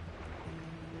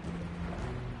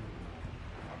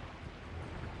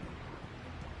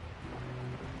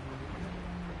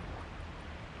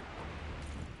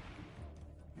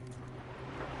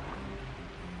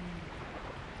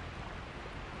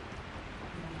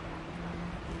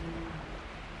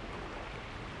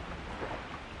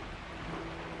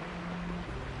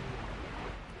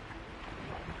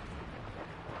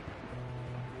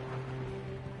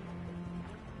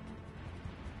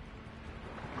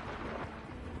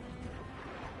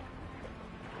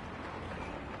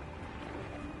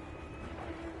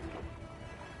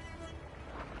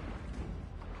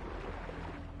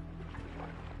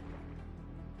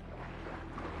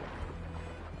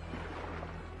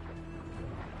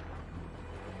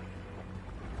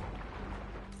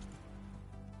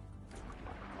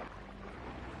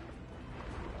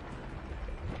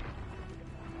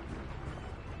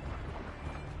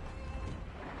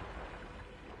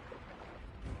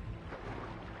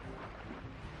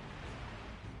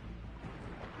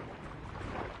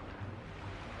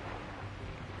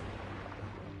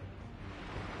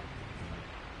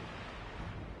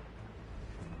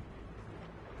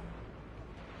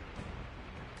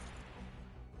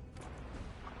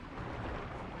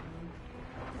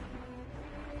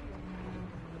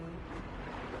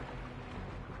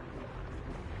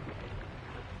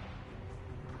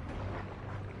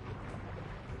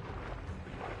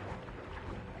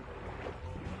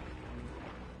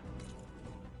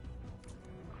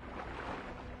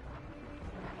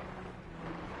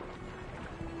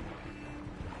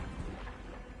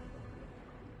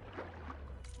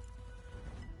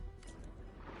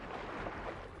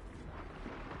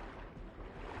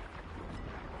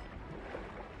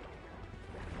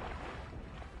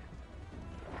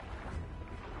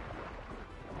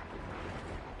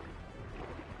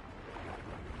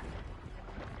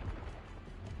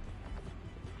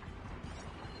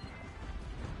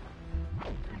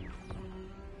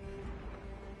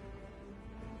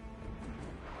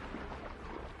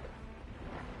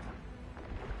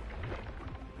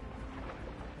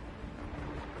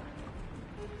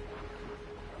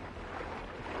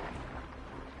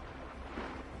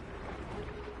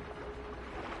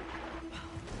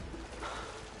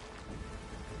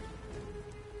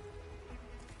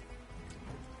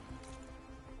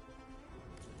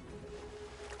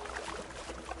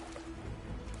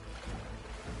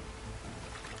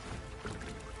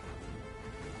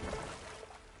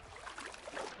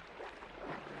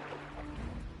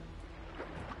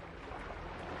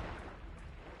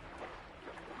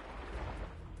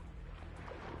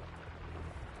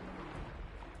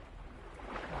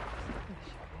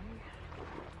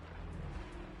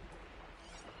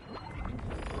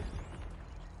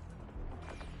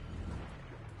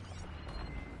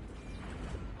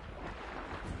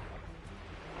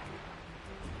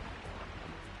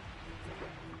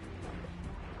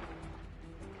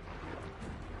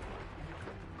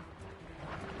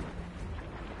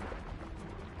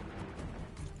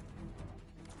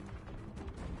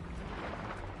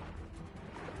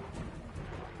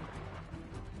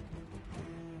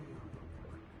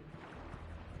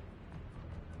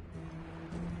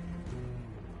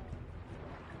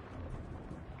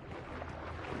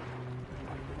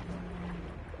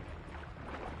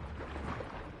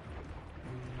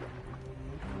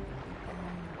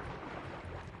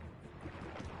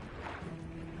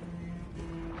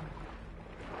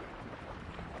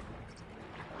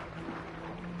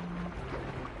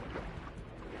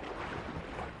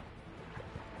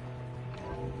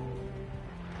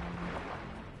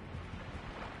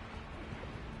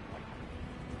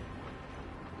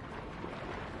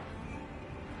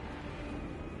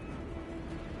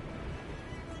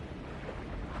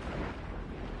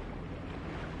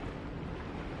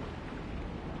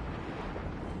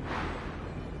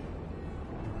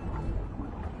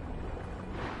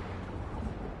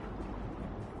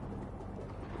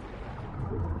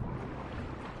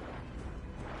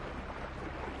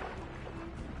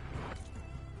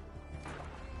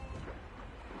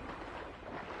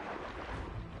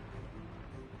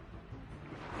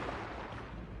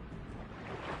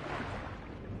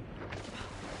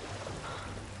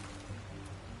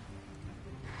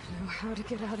 how to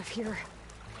get out of here.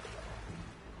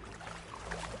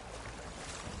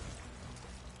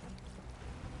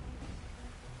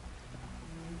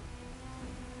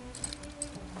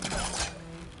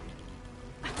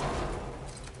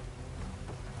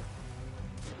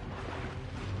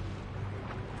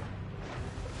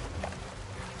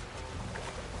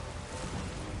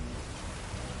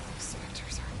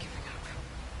 Spectres aren't giving up.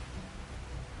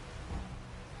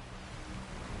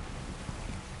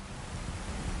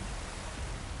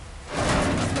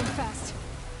 Go fast.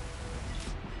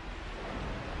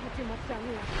 Not too much down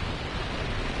here.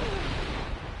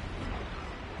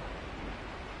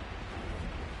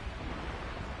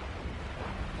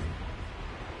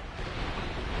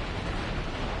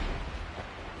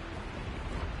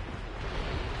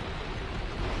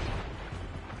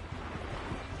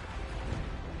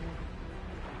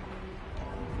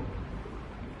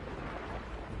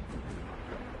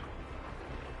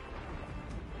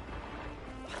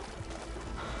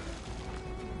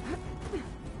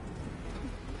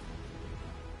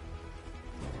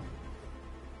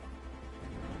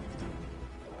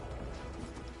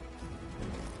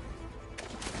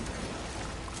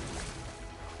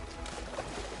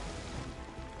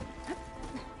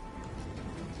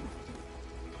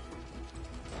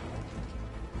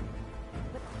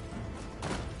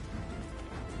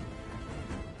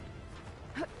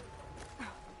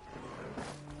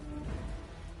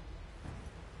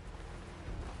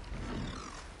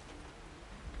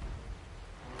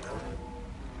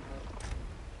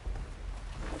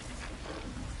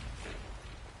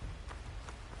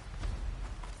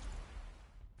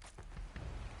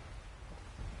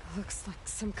 Looks like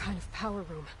some kind of power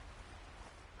room.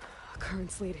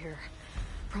 Currents lead here.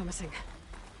 Promising.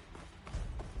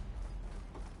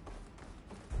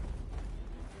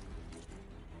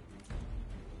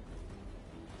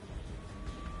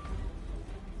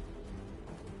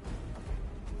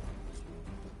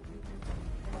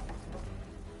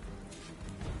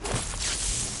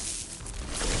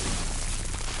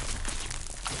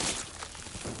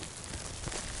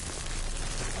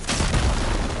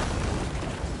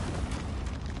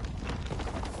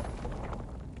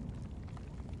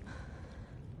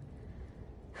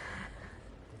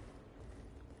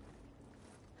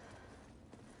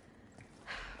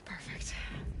 Perfect.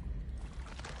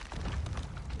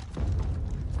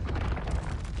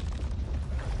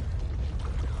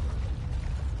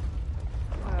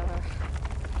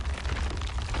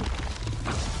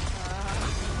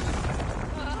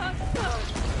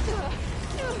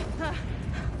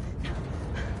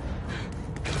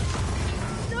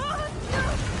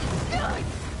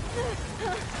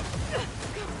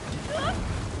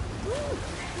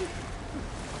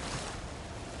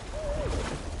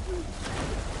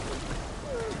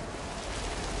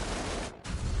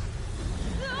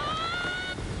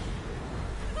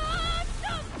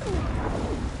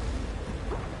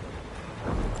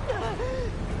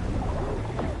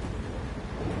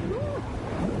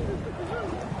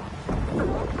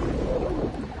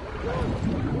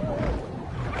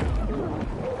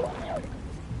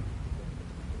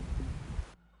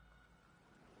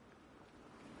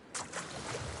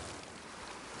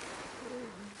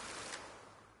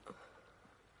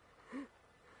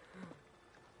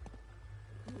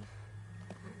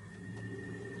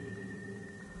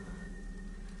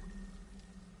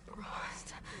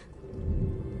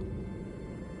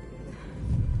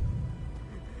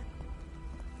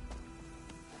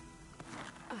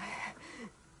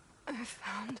 I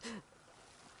found...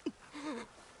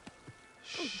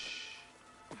 Shh.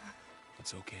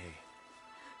 It's okay.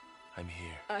 I'm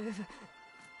here.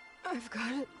 I've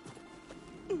got it.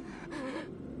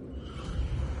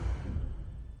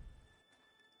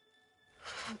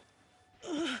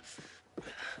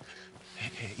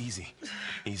 Hey, easy.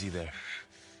 Easy there.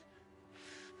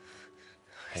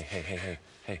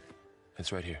 Hey.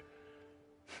 It's right here.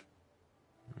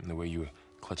 And the way you were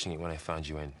clutching it when I found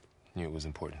you, I knew it was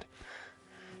important.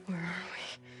 Where are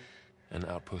we? An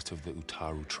outpost of the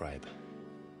Utaru tribe.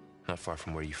 Not far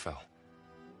from where you fell.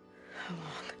 How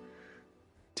long?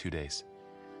 2 days.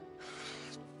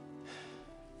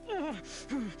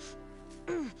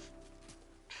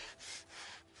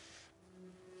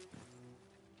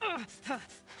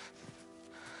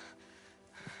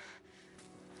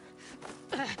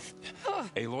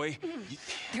 Aloy?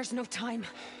 There's no time.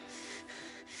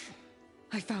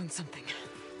 I found something.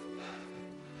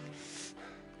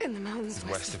 In the mountains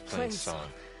west of Plain Song.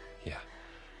 Yeah.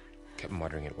 Kept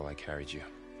muttering it while I carried you.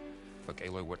 Look,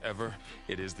 Aloy, whatever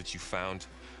it is that you found,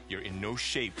 you're in no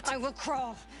shape to... I will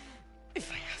crawl.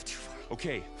 If I have to.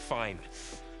 Okay, fine.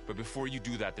 But before you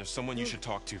do that, there's someone you should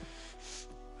talk to.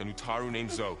 An Utaru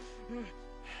named Zoe.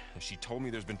 And she told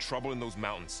me there's been trouble in those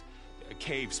mountains. A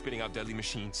cave spitting out deadly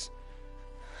machines.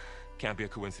 Can't be a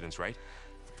coincidence, right?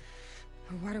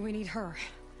 Why do we need her?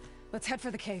 Let's head for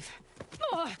the cave.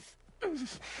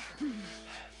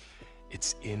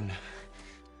 It's in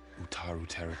Utaru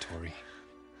territory.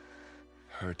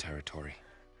 Her territory.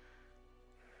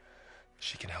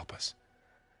 She can help us.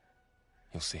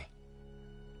 You'll see.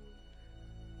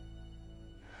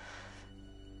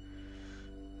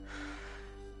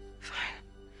 Fine.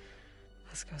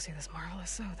 Let's go see this marvelous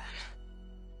Zoe then.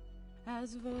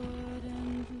 As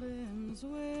verdant limbs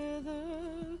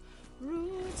wither,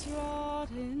 roots rot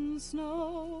in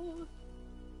snow,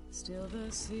 still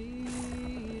the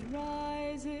seed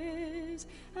rises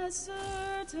as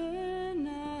certain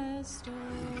as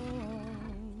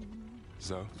stone.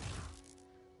 Zoe?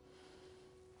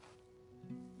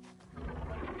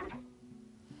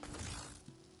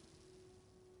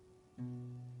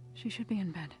 She should be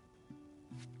in bed.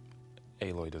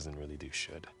 Aloy doesn't really do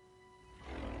should.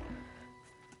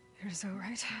 You're Zoe,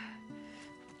 right?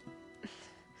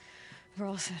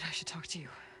 Varl said I should talk to you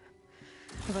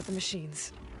about the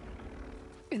machines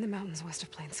in the mountains west of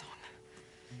Plainsong.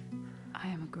 I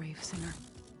am a grave singer.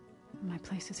 My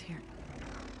place is here.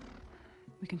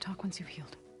 We can talk once you've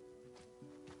healed.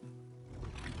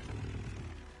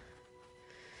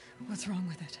 What's wrong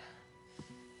with it?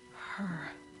 Her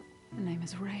name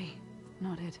is Ray,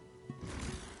 not Id.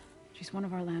 She's one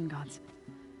of our land gods.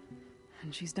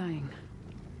 And she's dying.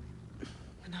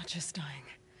 Not just dying.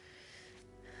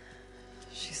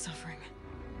 She's suffering.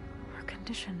 Her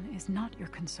condition is not your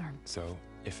concern. So,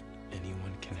 if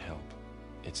anyone can help,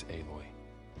 it's Aloy.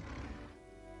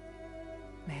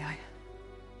 May I?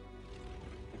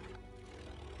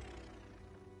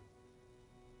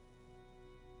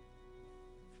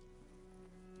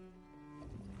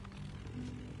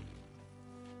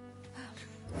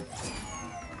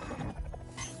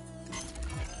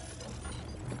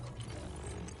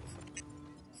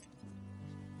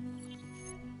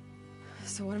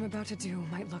 So what I'm about to do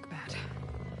might look bad,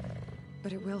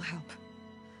 but it will help.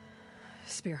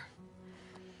 Spear.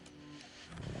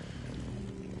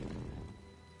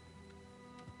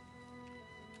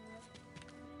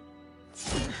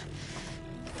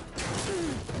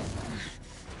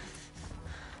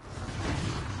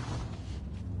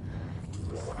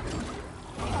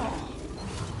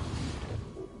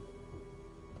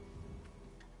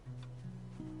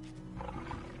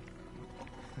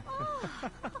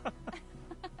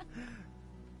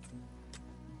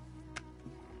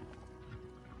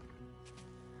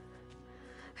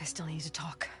 I still need to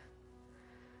talk.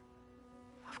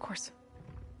 Of course.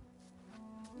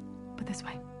 But this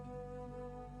way.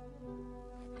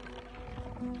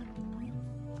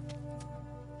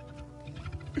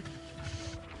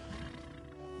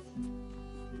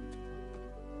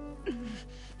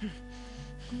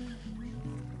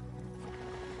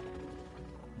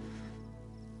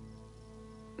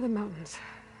 The mountains,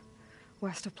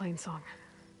 west of Plainsong.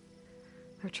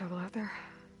 There's trouble out there?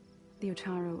 The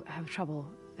Utaru have trouble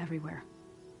everywhere.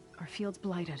 Our fields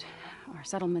blighted, our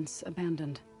settlements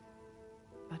abandoned.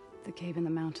 But the cave in the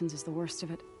mountains is the worst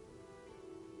of it.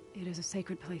 It is a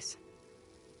sacred place.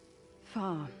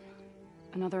 Fa,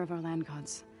 another of our land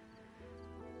gods,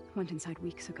 went inside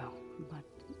weeks ago, but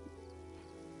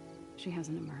she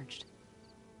hasn't emerged.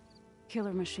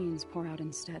 Killer machines pour out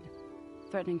instead,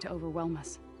 threatening to overwhelm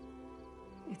us.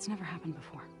 It's never happened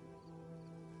before.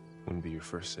 Wouldn't be your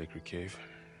first sacred cave.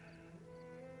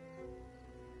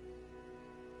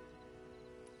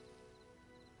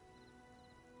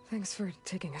 Thanks for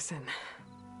taking us in.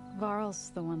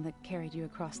 Varl's the one that carried you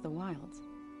across the wilds.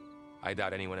 I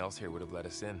doubt anyone else here would have let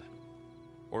us in.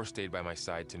 Or stayed by my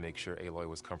side to make sure Aloy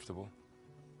was comfortable.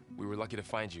 We were lucky to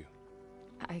find you.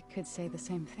 I could say the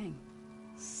same thing.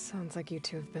 Sounds like you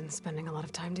two have been spending a lot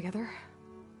of time together.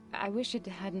 I wish it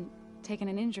hadn't taken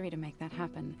an injury to make that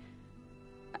happen.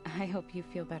 I hope you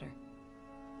feel better.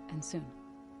 And soon.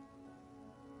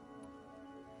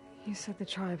 You said the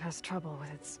tribe has trouble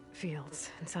with its fields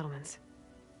and settlements.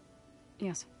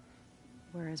 Yes.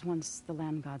 Whereas once the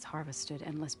land gods harvested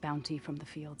endless bounty from the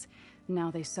fields,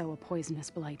 now they sow a poisonous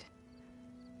blight.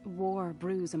 War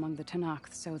brews among the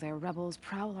Tenakth, so their rebels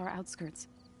prowl our outskirts.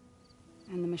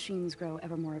 And the machines grow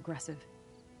ever more aggressive,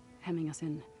 hemming us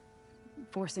in,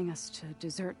 forcing us to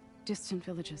desert distant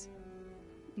villages.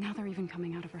 Now they're even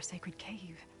coming out of our sacred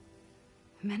cave.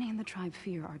 Many in the tribe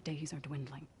fear our days are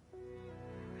dwindling.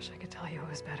 Wish I could tell you it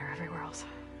was better everywhere else.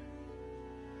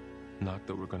 Not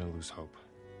that we're gonna lose hope.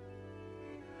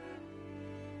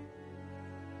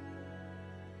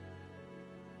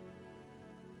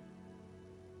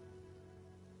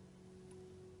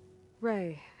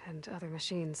 Ray and other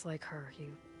machines like her,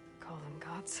 you call them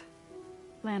gods?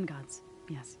 Land gods,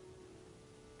 yes.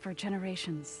 For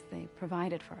generations, they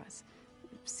provided for us,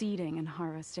 seeding and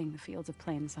harvesting the fields of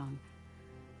Plainsong.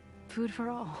 Food for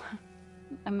all.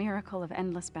 A miracle of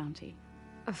endless bounty.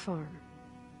 A farm,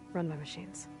 run by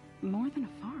machines. More than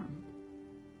a farm.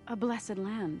 A blessed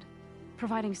land,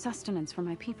 providing sustenance for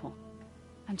my people.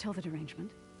 Until the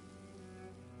derangement.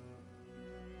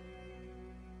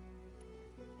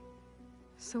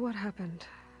 So what happened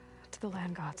to the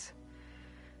land gods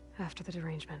after the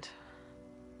derangement?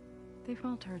 They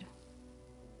faltered,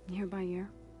 year by year.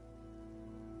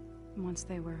 Once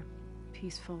they were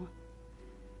peaceful.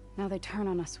 Now they turn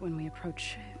on us when we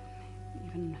approach,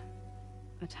 even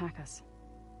attack us.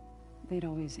 They'd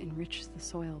always enriched the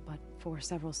soil, but for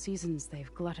several seasons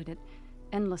they've glutted it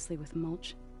endlessly with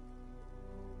mulch.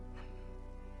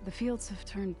 The fields have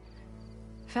turned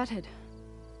fetid.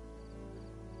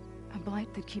 A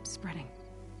blight that keeps spreading,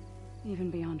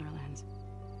 even beyond our lands.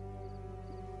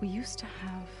 We used to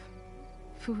have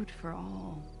food for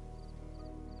all.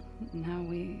 Now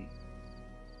we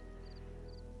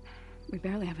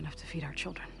barely have enough to feed our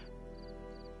children.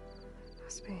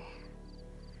 Must be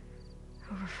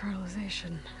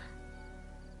over-fertilization.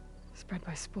 Spread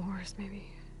by spores,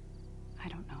 maybe? I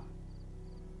don't know.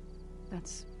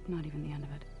 That's not even the end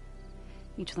of it.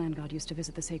 Each land god used to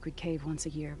visit the sacred cave once a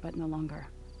year, but no longer.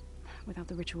 Without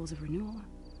the rituals of renewal,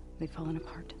 they'd fallen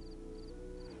apart.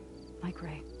 Like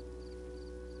Ray.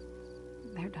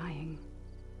 They're dying.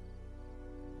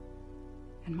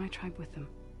 And my tribe with them.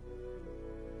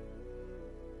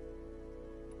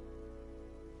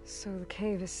 So the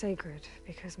cave is sacred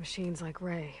because machines like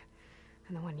Ray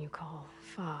and the one you call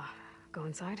Fa go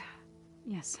inside?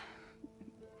 Yes.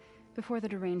 Before the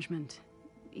derangement,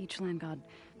 each land god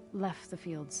left the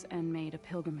fields and made a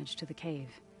pilgrimage to the cave.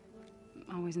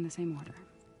 Always in the same order.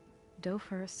 Doe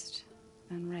first,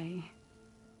 then Ray,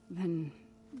 then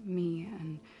me,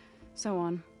 and so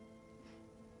on.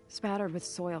 Spattered with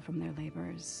soil from their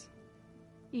labors.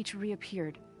 Each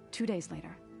reappeared 2 days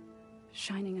later,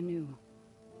 shining anew.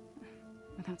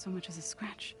 Without so much as a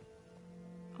scratch.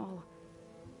 All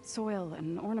soil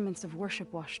and ornaments of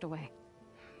worship washed away.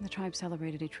 The tribe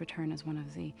celebrated each return as one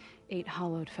of the 8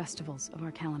 hallowed festivals of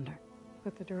our calendar.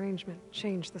 But the derangement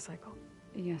changed the cycle.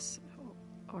 Yes,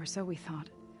 or so we thought.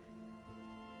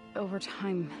 Over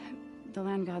time, the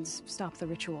land gods stopped the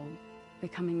ritual,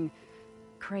 becoming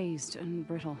crazed and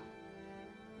brittle.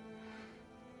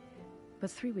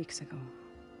 But 3 weeks ago,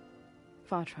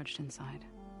 Fa trudged inside.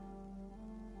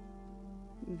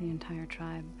 The entire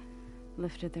tribe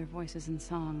lifted their voices in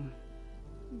song,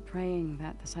 praying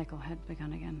that the cycle had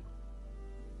begun again.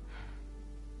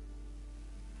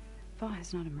 Fa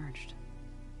has not emerged.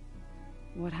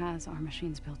 What has our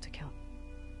machines built to kill?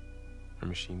 Are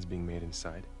machines being made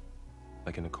inside?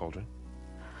 Like in a cauldron?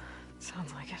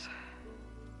 Sounds like it.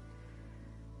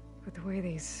 But the way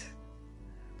these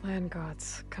land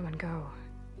gods come and go,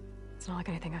 it's not like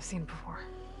anything I've seen before.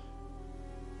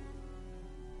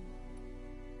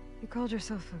 You called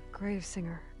yourself a grave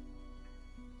singer.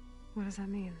 What does that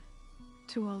mean?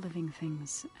 To all living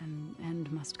things, an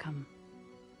end must come.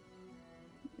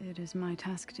 It is my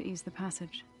task to ease the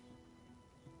passage.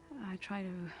 I try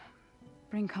to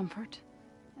bring comfort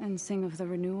and sing of the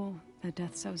renewal that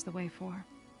death sows the way for.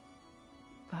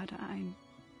 But I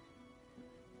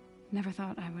never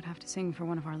thought I would have to sing for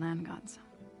one of our land gods.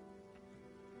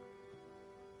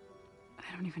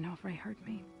 I don't even know if Ray heard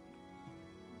me.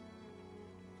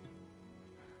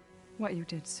 What you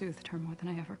did soothed her more than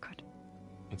I ever could.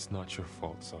 It's not your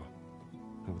fault, Saul.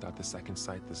 And without the second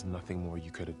sight, there's nothing more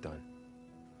you could have done.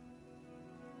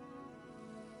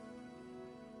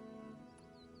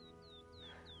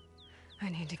 I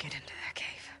need to get into their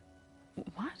cave.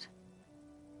 What?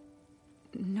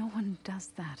 No one does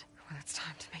that. Well, it's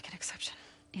time to make an exception.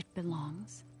 It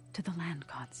belongs to the land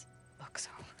gods. Look, so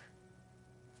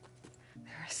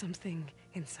there is something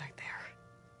inside there.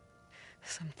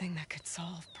 Something that could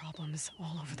solve problems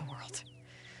all over the world.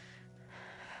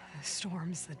 The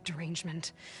storms, the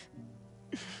derangement.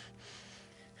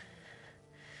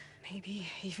 Maybe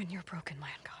even your broken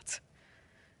land gods.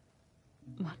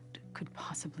 What could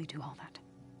possibly do all that?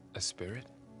 A spirit?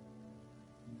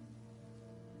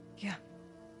 Yeah.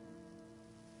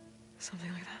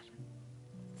 Something like that.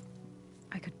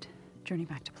 I could journey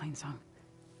back to Plainsong.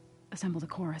 Assemble the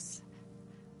chorus.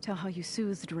 Tell how you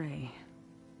soothed Ray.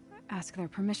 Ask their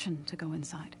permission to go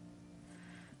inside.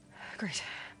 Great.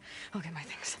 I'll get my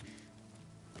things.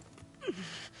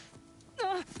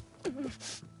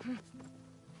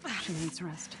 She needs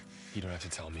rest. You don't have to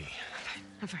tell me.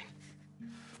 I'm fine.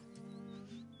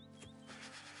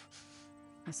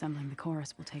 Assembling the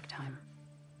chorus will take time.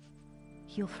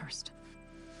 Heal first,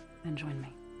 then join me.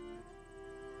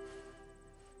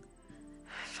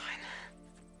 Fine.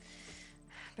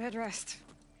 Bed rest.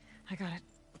 I got it.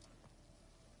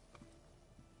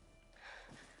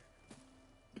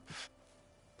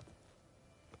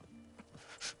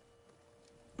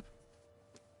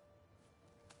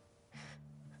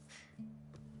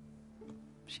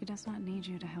 She does not need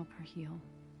you to help her heal.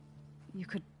 You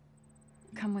could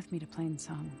come with me to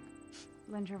Plainsong.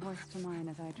 Lend your voice to mine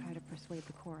as I try to persuade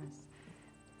the chorus.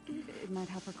 It might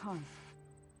help her cause.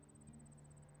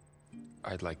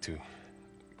 I'd like to,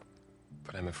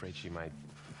 but I'm afraid she might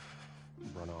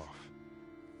run off.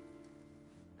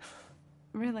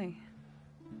 Really?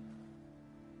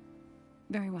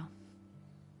 Very well.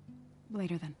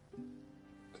 Later then.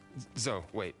 Zoe,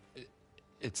 wait.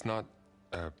 It's not,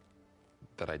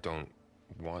 that I don't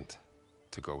want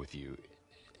to go with you.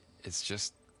 It's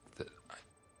just that I...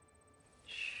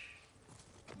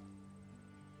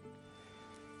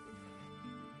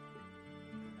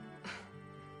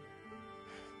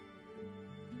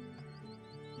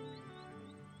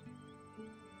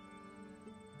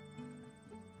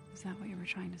 Is that what you were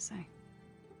trying to say?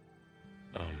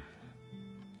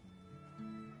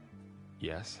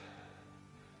 Yes?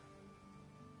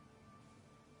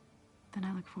 Then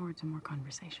I look forward to more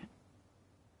conversation.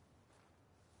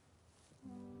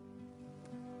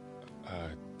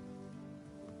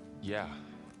 Yeah.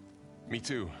 Me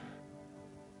too.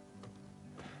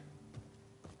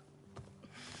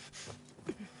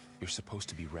 You're supposed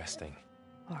to be resting.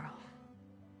 Laurel.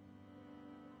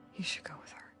 You should go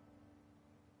with her.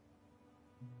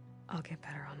 I'll get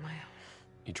better on my own.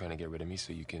 You trying to get rid of me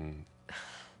so you can...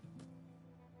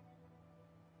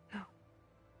 No.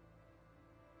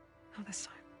 Not this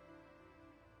time.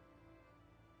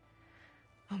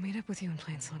 I'll meet up with you in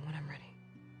Plainsong when I'm ready.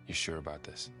 You sure about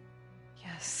this?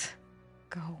 Yes.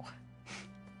 Go.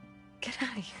 Get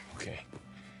out of here. Okay.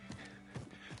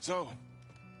 So,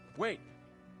 wait.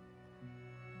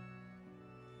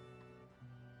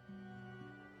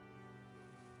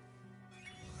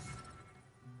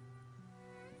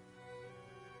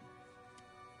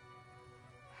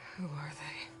 Who are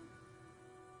they?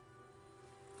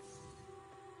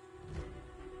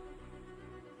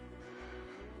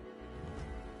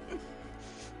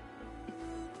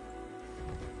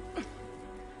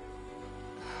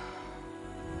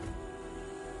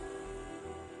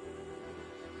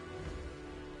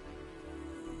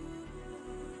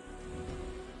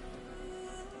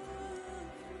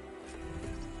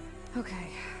 Okay,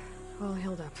 all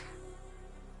healed up.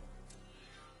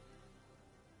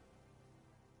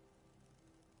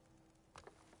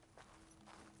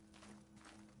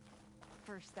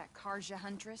 First that Karja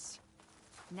Huntress,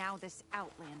 now this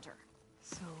Outlander.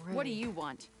 So, What do you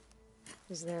want?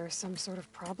 Is there some sort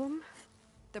of problem?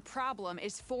 The problem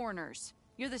is foreigners.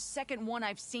 You're the second one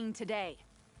I've seen today.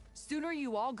 Sooner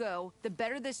you all go, the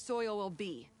better this soil will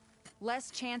be.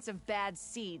 Less chance of bad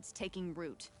seeds taking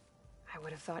root. I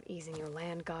would have thought easing your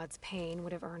land god's pain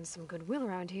would have earned some goodwill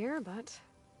around here, but...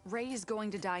 Ray is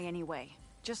going to die anyway,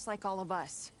 just like all of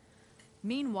us.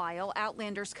 Meanwhile,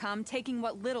 Outlanders come, taking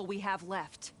what little we have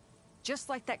left. Just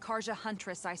like that Karja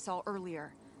Huntress I saw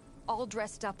earlier. All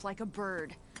dressed up like a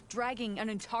bird, dragging an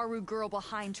Utaru girl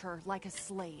behind her like a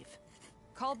slave.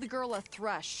 Called the girl a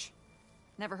thrush.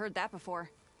 Never heard that before.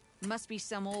 Must be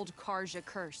some old Karja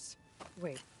curse.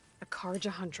 Wait, a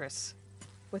Karja Huntress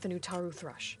with an Utaru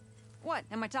thrush. What,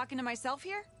 am I talking to myself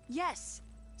here? Yes.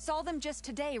 Saw them just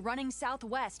today running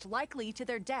southwest, likely to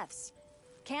their deaths.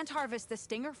 Can't harvest the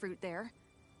stinger fruit there.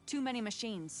 Too many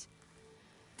machines.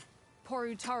 Poor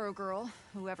Utaru girl,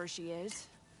 whoever she is.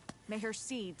 May her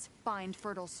seeds find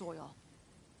fertile soil.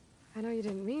 I know you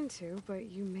didn't mean to,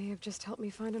 but you may have just helped me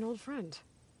find an old friend.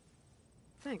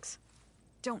 Thanks.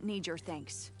 Don't need your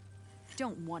thanks.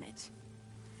 Don't want it.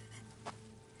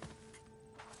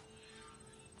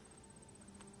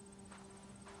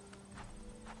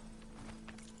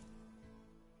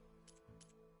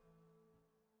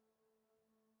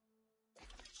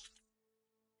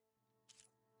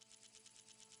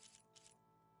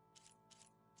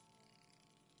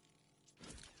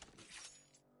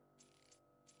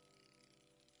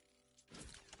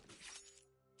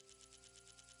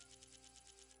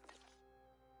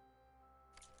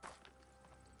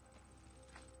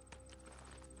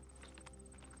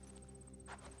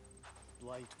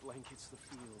 Light blankets the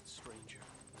field, stranger.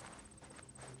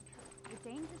 The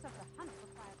dangers of the hunt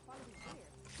require quality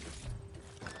gear.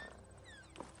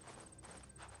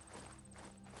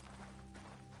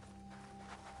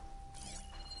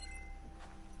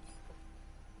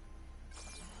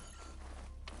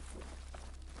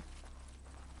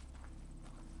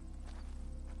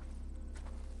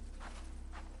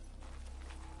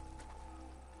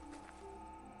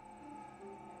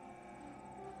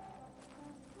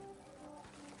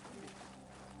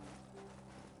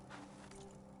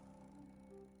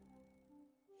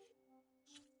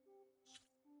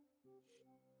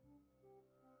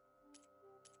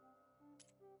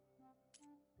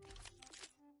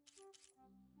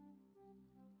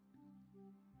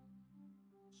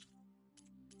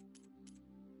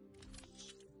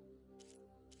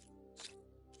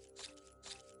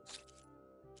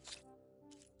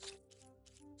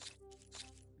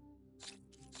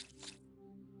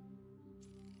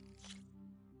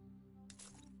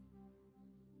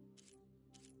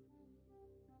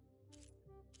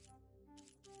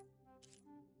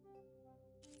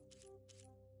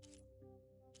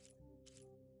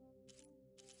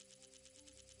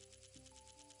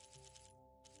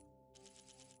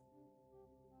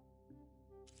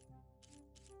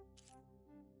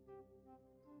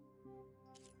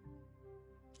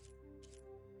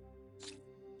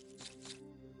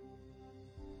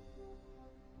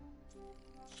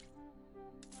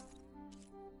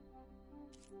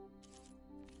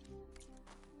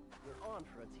 You're on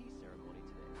for a tea ceremony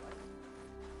today, right?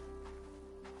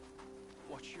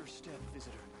 Watch your step,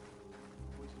 visitor.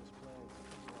 Poisonous plants.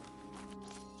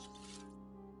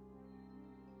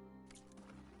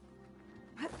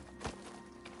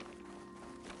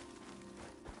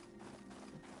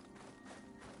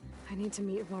 I need to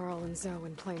meet Varl and Zoe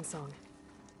in Plainsong.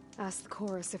 Ask the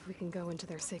chorus if we can go into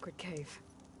their sacred cave.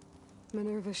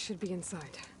 Minerva should be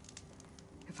inside.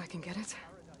 If I can get it,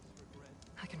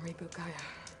 I can reboot Gaia.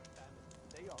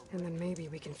 And then maybe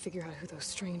we can figure out who those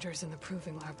strangers in the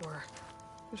proving lab were.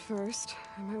 But first,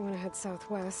 I might want to head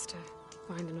southwest to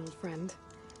find an old friend.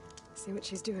 See what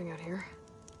she's doing out here.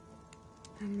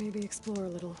 And maybe explore a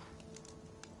little.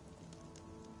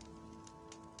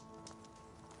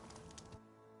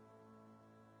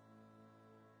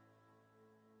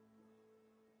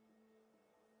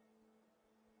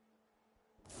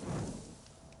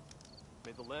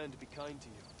 May the land be kind to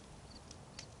you.